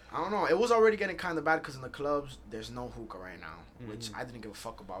 I don't know. It was already getting kind of bad because in the clubs there's no hookah right now, which I didn't give a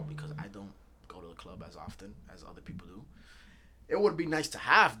fuck about because I don't go to the club as often as other people do. It would be nice to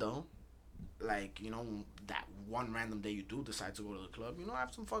have though, like, you know, that one random day you do decide to go to the club, you know,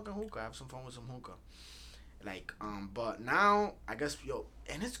 have some fucking hookah, have some fun with some hookah. Like, but now I guess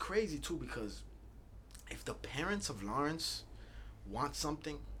and it's crazy too because if the parents of Lawrence want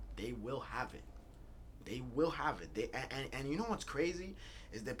something, they will have it. They will have it. And you know what's crazy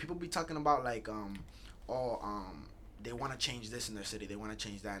is that people be talking about like they want to change this in their city, they want to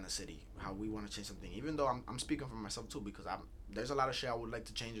change that in the city, how we want to change something. Even though I'm speaking for myself too, because there's a lot of shit I would like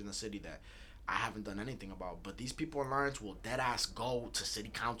to change in the city that I haven't done anything about. But these people in Lawrence will dead ass go to city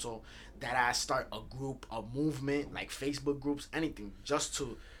council, dead ass start a group, a movement, like Facebook groups, anything, just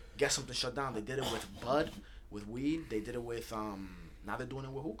to get something shut down. They did it with bud, with weed. They did it with now they're doing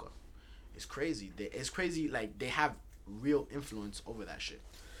it with hookah. It's crazy. It's crazy. Like, they have real influence over that shit.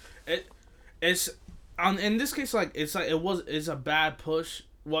 It's in this case, like it's a bad push.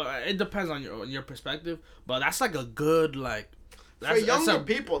 Well, it depends on your perspective, but that's like a good like. For younger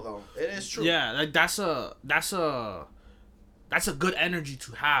people, though, it is true. Yeah, like that's a good energy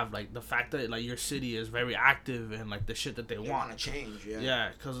to have. Like the fact that like your city is very active and like the shit that they They want. want to change. Yeah. Yeah,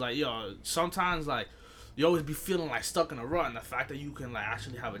 cause like sometimes like you always be feeling like stuck in a rut, and the fact that you can like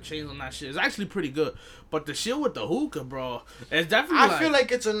actually have a change on that shit is actually pretty good. But the shit with the hookah, bro, it's definitely. I feel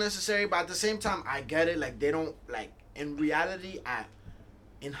like it's unnecessary, but at the same time, I get it. Like, they don't, like, in reality,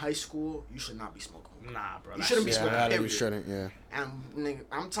 in high school, you should not be smoking hookah. Nah, bro. You that shouldn't be shit- smoking, Yeah, you period. shouldn't. Yeah. And nigga,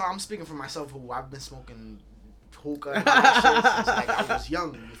 I'm speaking for myself, who I've been smoking hookah and all that shit since like I was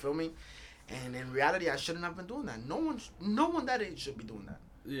young. You feel me? And in reality, I shouldn't have been doing that. No one that age should be doing that.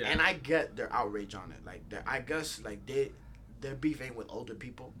 Yeah. And I get their outrage on it. Like, I guess like their beef ain't with older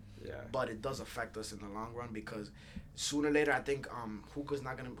people, Yeah. but it does affect us in the long run because sooner or later, I think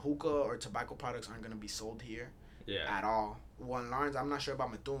hookah or tobacco products aren't gonna be sold here Yeah. at all. Well, in Lawrence, I'm not sure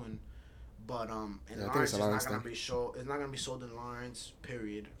about Methuen, but in Yeah, I think Lawrence, it's a Lawrence It's not thing. gonna be sold in Lawrence.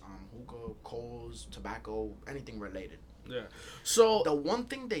 Period. Hookah, coals, tobacco, anything related. Yeah. So The one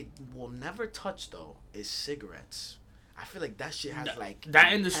thing they will never touch though is cigarettes. I feel like that shit has like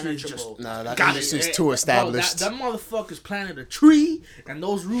that industry is impenetrable- just Nah, that got industry's it. too Bro, established. that motherfucker's planted a tree, and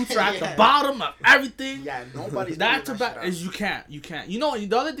those roots are at the Yeah. bottom of everything. Yeah, nobody's That doing tobacco shit is you can't. You know,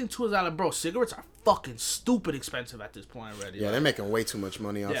 the other thing too is that like, bro, cigarettes are fucking stupid expensive at this point already. Yeah, like, they're making way too much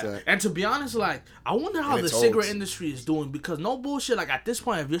money off yeah. that. And to be honest, like, I wonder how And the it's cigarette old. industry is doing because no bullshit. Like at this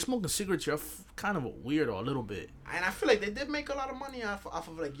point, if you're smoking cigarettes, you're kind of a weirdo a little bit. And I feel like they did make a lot of money off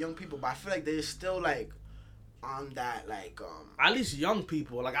of like young people, but I feel like they're still like on that like At least young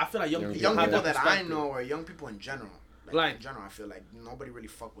people. Like I feel like young Young people. young have people that that I perspective. know or young people in general. Like- in general, I feel like nobody really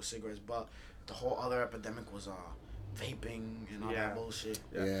fuck with cigarettes, but the whole other epidemic was vaping and all Yeah. that bullshit.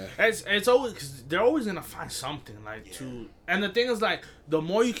 Yeah. It's always because they're always gonna find something like Yeah. to. And the thing is, like, the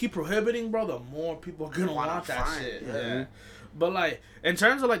more you keep prohibiting, bro, the more people are gonna Wanna want that find, shit. yeah. Yeah. But like, in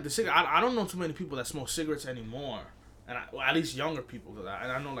terms of like the cigarette, I don't know too many people that smoke cigarettes anymore. And well, at least younger people, cause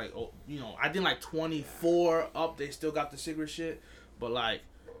I know like, oh, you know, I think like 24 up, they still got the cigarette shit. But like,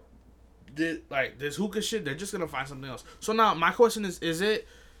 this hookah shit, they're just gonna find something else. So now my question is it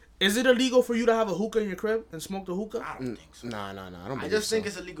illegal for you to have a hookah in your crib and smoke the hookah? I don't think so. Nah. I don't I believe just so. think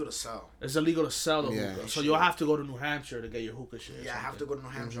it's illegal to sell. It's illegal to sell the Yeah. hookah, so you'll have to go to New Hampshire to get your hookah shit. or Yeah, I have to something. go to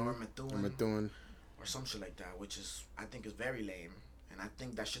New Hampshire or Methuen I'm doing. or some shit like that, which is I think is very lame. And I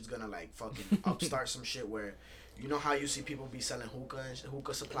think that shit's gonna like fucking upstart some shit where, you know how you see people be selling hookah and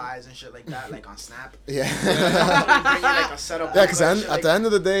hookah supplies and shit like that, like on Snap. Yeah. Bring you, like, a setup Yeah, because hookah and shit at like the end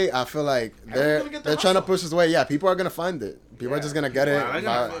of the day, I feel like Everyone's they're gonna get they're the trying to hustle. push this way. Yeah, people are gonna find it. People are Yeah. just gonna get it Wow, they're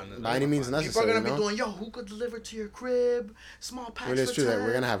gonna by, find it. by any means People are necessary. gonna You be know? doing hookah delivered to your crib, small packs Well, it's for true that 10.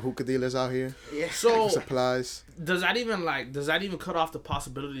 we're gonna have hookah dealers out here, Yeah. So supplies. does that even cut off the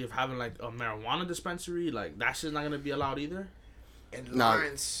possibility of having like a marijuana dispensary? Like that shit's not gonna be allowed either. in No.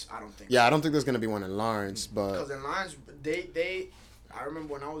 Lawrence, I don't think. Yeah, I don't think there's gonna be one in Lawrence, but Because in Lawrence, they, I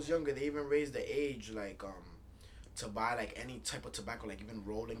remember when I was younger, they even raised the age like to buy like any type of tobacco, like even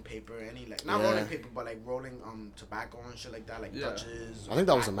rolling paper, any like not Yeah. rolling paper, but like rolling tobacco and shit like that, like Yeah. Dutches. I think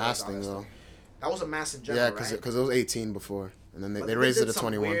that was a Backwoods, mass all thing that though. stuff. That was a mass in general, Yeah, right? because it was 18 before, and then But they raised did it to some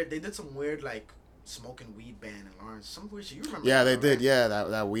 21. Weird, they did some weird like smoking weed ban in Lawrence. Some weird shit. You remember? Yeah, they that, did. right? Yeah,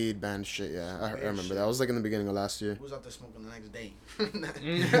 that weed ban shit. Yeah, I Weird remember shit. that. Was like in the beginning of last year. Who was out there smoking the next day?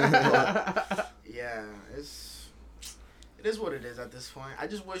 yeah, Yeah, it is what it is at this point. I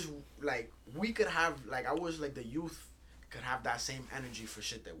just wish like we could have like I wish like the youth could have that same energy for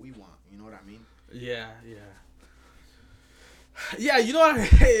shit that we want. You know what I mean? yeah. Yeah, you know what?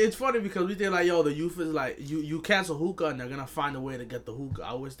 It's funny because we think like, yo, the youth is like, you cancel hookah and they're gonna find a way to get the hookah.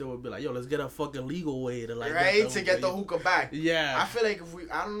 I wish they would be like, yo, let's get a fucking legal way to like Right, to get the hookah back. Yeah, I feel like if we,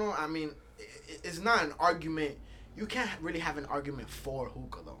 I don't know. I mean, it's not an argument. You can't really have an argument for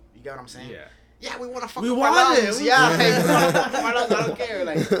hookah though. You get what I'm saying? yeah. Yeah, we want to fuck We with want our it. lungs. We- Yeah, like, we want to fuck with our lungs. I don't care.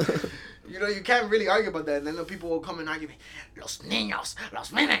 Like, you know, you can't really argue about that. And then the people will come and argue, los niños, los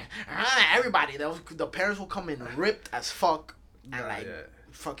nenes, everybody. The parents will come in ripped as fuck and Yeah, like yeah.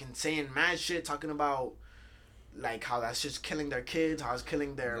 fucking saying mad shit, talking about like how that's just killing their kids, how it's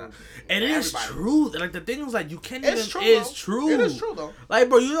killing their. And it is everybody. true. Like the thing is, like you can't It's even. true. It's though. true. It is true though. Like,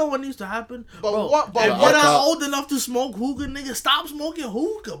 bro, you know what needs to happen? But bro, what- but if what you're not else- old enough to smoke hookah, nigga, stop smoking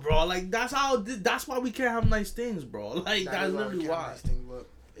hookah, bro. Like that's how. That's why we can't have nice things, bro. Like That that's is why we literally can't why. nice thing, but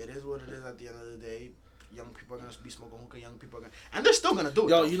it is what it is at the end of the day. Young people are gonna be smoking hookah. Young people are gonna, and they're still gonna do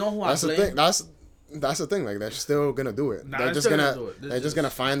it. Yo, though. you know who That's I the blame? thing. That's the thing. Like they're still gonna do it. Nah, they're they're just still gonna gonna do it. This they're just is- gonna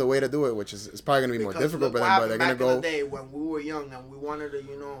find a way to do it, which is it's probably gonna be more Because difficult. look But what then, but they're happened gonna back go. in the day when we were young and we wanted to,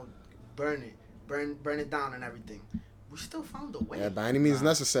 you know, burn it down and everything. We still found a way. Yeah, by any means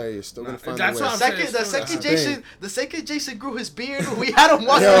necessary, you're still gonna find a that's way. what I'm Second, saying, the still- second That's the Jason, thing. the second Jason grew his beard, we had him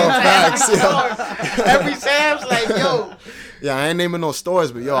walking Yo, into facts, every yo. store. Every Sam's like, yo, Yeah, I ain't naming no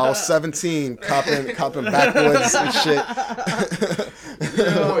stores, but yo, I was 17, copping backwoods and shit. we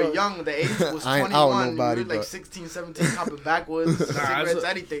were young. The age was I 21. ain't out We nobody, were like but- 16, 17, copping backwoods, cigarettes, that's a-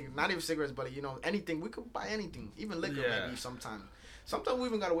 anything. Not even cigarettes, but you know, anything. We could buy anything, even liquor Yeah. maybe sometimes. Sometimes we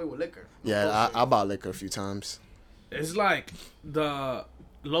even got away with liquor. Yeah, I bought liquor a few times. It's like the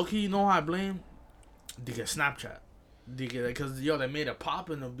low-key, you know how I blame? They get Snapchat. Because, they made it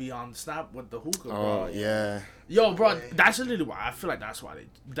poppin' to be on Snap with the hookah, bro. Oh, yeah. Yo, bro, that's literally why. I feel like that's why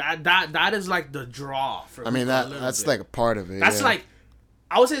that is like the draw for I mean, hookah a little that's bit. like a part of it. That's yeah. like,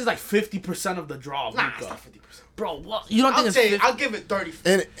 I would say it's like 50% of the draw of Nah, hookah. it's not 50%. Bro, what? You don't think I'll it's 50? I'll give it 30.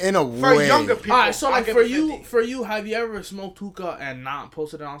 In a For way. younger people. Alright, so I'll like give for it you, 50. have you ever smoked hookah and not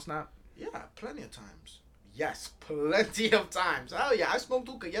posted it on Snap? Yeah, plenty of times. Yes, plenty of times. Hell yeah, I smoked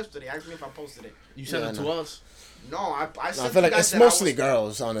hookah yesterday. Ask me if I posted it. You sent Yeah, it to no. us. No, I I sent feel you like guys it's that mostly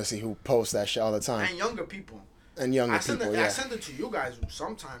girls, honestly, who post that shit all the time. and younger people. And younger I send people, it, I yeah. send it to you guys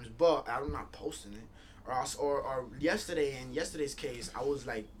sometimes, but I'm not posting it. Or yesterday, in yesterday's case, I was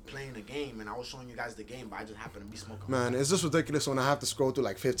like playing a game and I was showing you guys the game, but I just happened to be smoking. Man, it's just ridiculous when I have to scroll through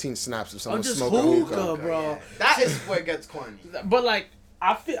like 15 snaps of someone just smoking hookah. hookah. bro. Yeah. That is where it gets corny. But like,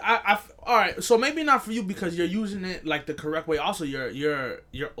 I feel all right. So maybe not for you because you're using it like the correct way. Also, you're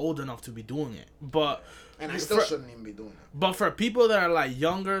old enough to be doing it. But And I still shouldn't even be doing it. But for people that are like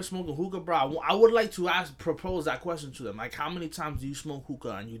younger smoking hookah, bro, I would like to propose that question to them. Like, how many times do you smoke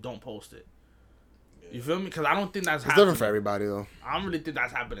hookah and you don't post it? You feel me? Because I don't think that's It's happening. different for everybody, though. I don't really think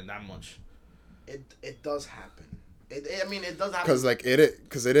that's happening that much. It does happen. I mean, it does happen. Because like it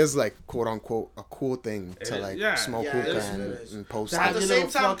is like quote unquote a cool thing to is, like yeah. smoke Yeah, hookah it is. and post To At have the your same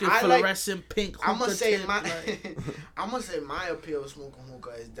little time, fucking I like- fluorescent pink hookah I'm gonna say tip, my like- I'm gonna say my appeal of smoking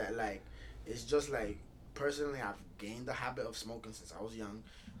hookah is that like it's just like personally I've gained the habit of smoking since I was young,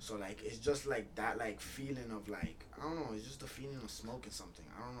 so like it's just like that like feeling of like I don't know, it's just the feeling of smoking something.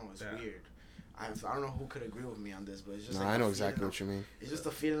 I don't know, it's Yeah. weird. I don't know who could agree with me on this, but it's just No, like I the know feeling exactly of- what you mean. It's just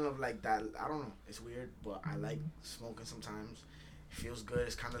a feeling of like that. I don't know. It's weird, but I like smoking sometimes. It feels good.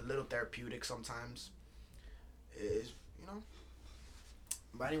 It's kind of a little therapeutic sometimes. It is, you know.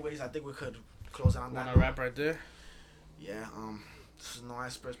 But anyways, I think we could close it on that. Wanna note. wrap right there? Yeah. This is No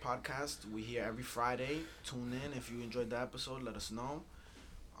Experts Podcast. We here every Friday. Tune in if you enjoyed the episode. Let us know.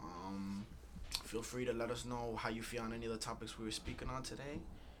 Feel free to let us know how you feel on any of the topics we were speaking on today.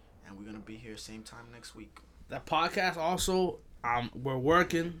 And we're gonna be here same time next week. That podcast also, we're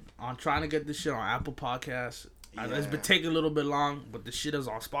working on trying to get this shit on Apple Podcasts. It's been Yeah. taking a little bit long, but the shit is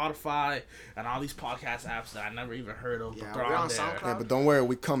on Spotify and all these podcast apps that I never even heard of. Yeah, but they're we're on on there. SoundCloud. Yeah, but don't worry,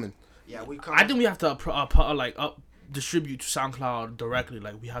 we coming. Yeah, we come. I think we have to distribute to SoundCloud directly.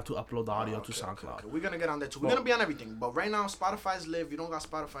 Like we have to upload the audio to SoundCloud. Okay. We're gonna get on there too. We're gonna be on everything, but right now Spotify's live. If you don't got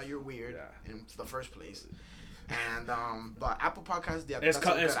Spotify, you're weird in the first place. And but Apple Podcasts, yeah, It's,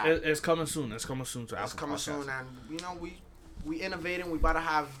 that's a good app. it's coming soon. It's coming soon to Apple It's coming Podcasts. soon, and you know we innovating. We about to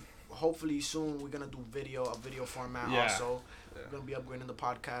have hopefully soon. We're gonna do a video format Yeah. also. Yeah. We're gonna be upgrading the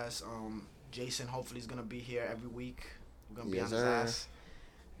podcast. Jason hopefully is gonna be here every week. We're gonna be Yes, on his sir. ass.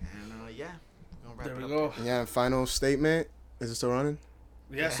 And yeah, we're gonna wrap There it we up go. Yeah, and final statement. Is it still running?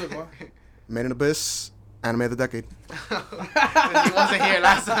 Yeah, so go. Made in Abyss, anime of the decade. He wasn't here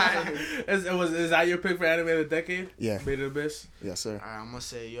last time. Is that your pick for anime of the decade? Yeah. Made in Abyss. Yes, sir. Alright, I'm gonna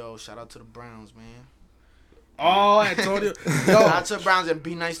say, yo, shout out to the Browns, man. Oh, Antonio. Shout Yo. out to the Browns and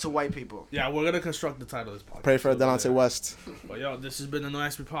be nice to white people. Yeah, we're gonna construct the title of this podcast. Pray for So go Delonte there. West. But yo, this has been the No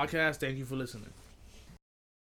Expert Podcast. Thank you for listening.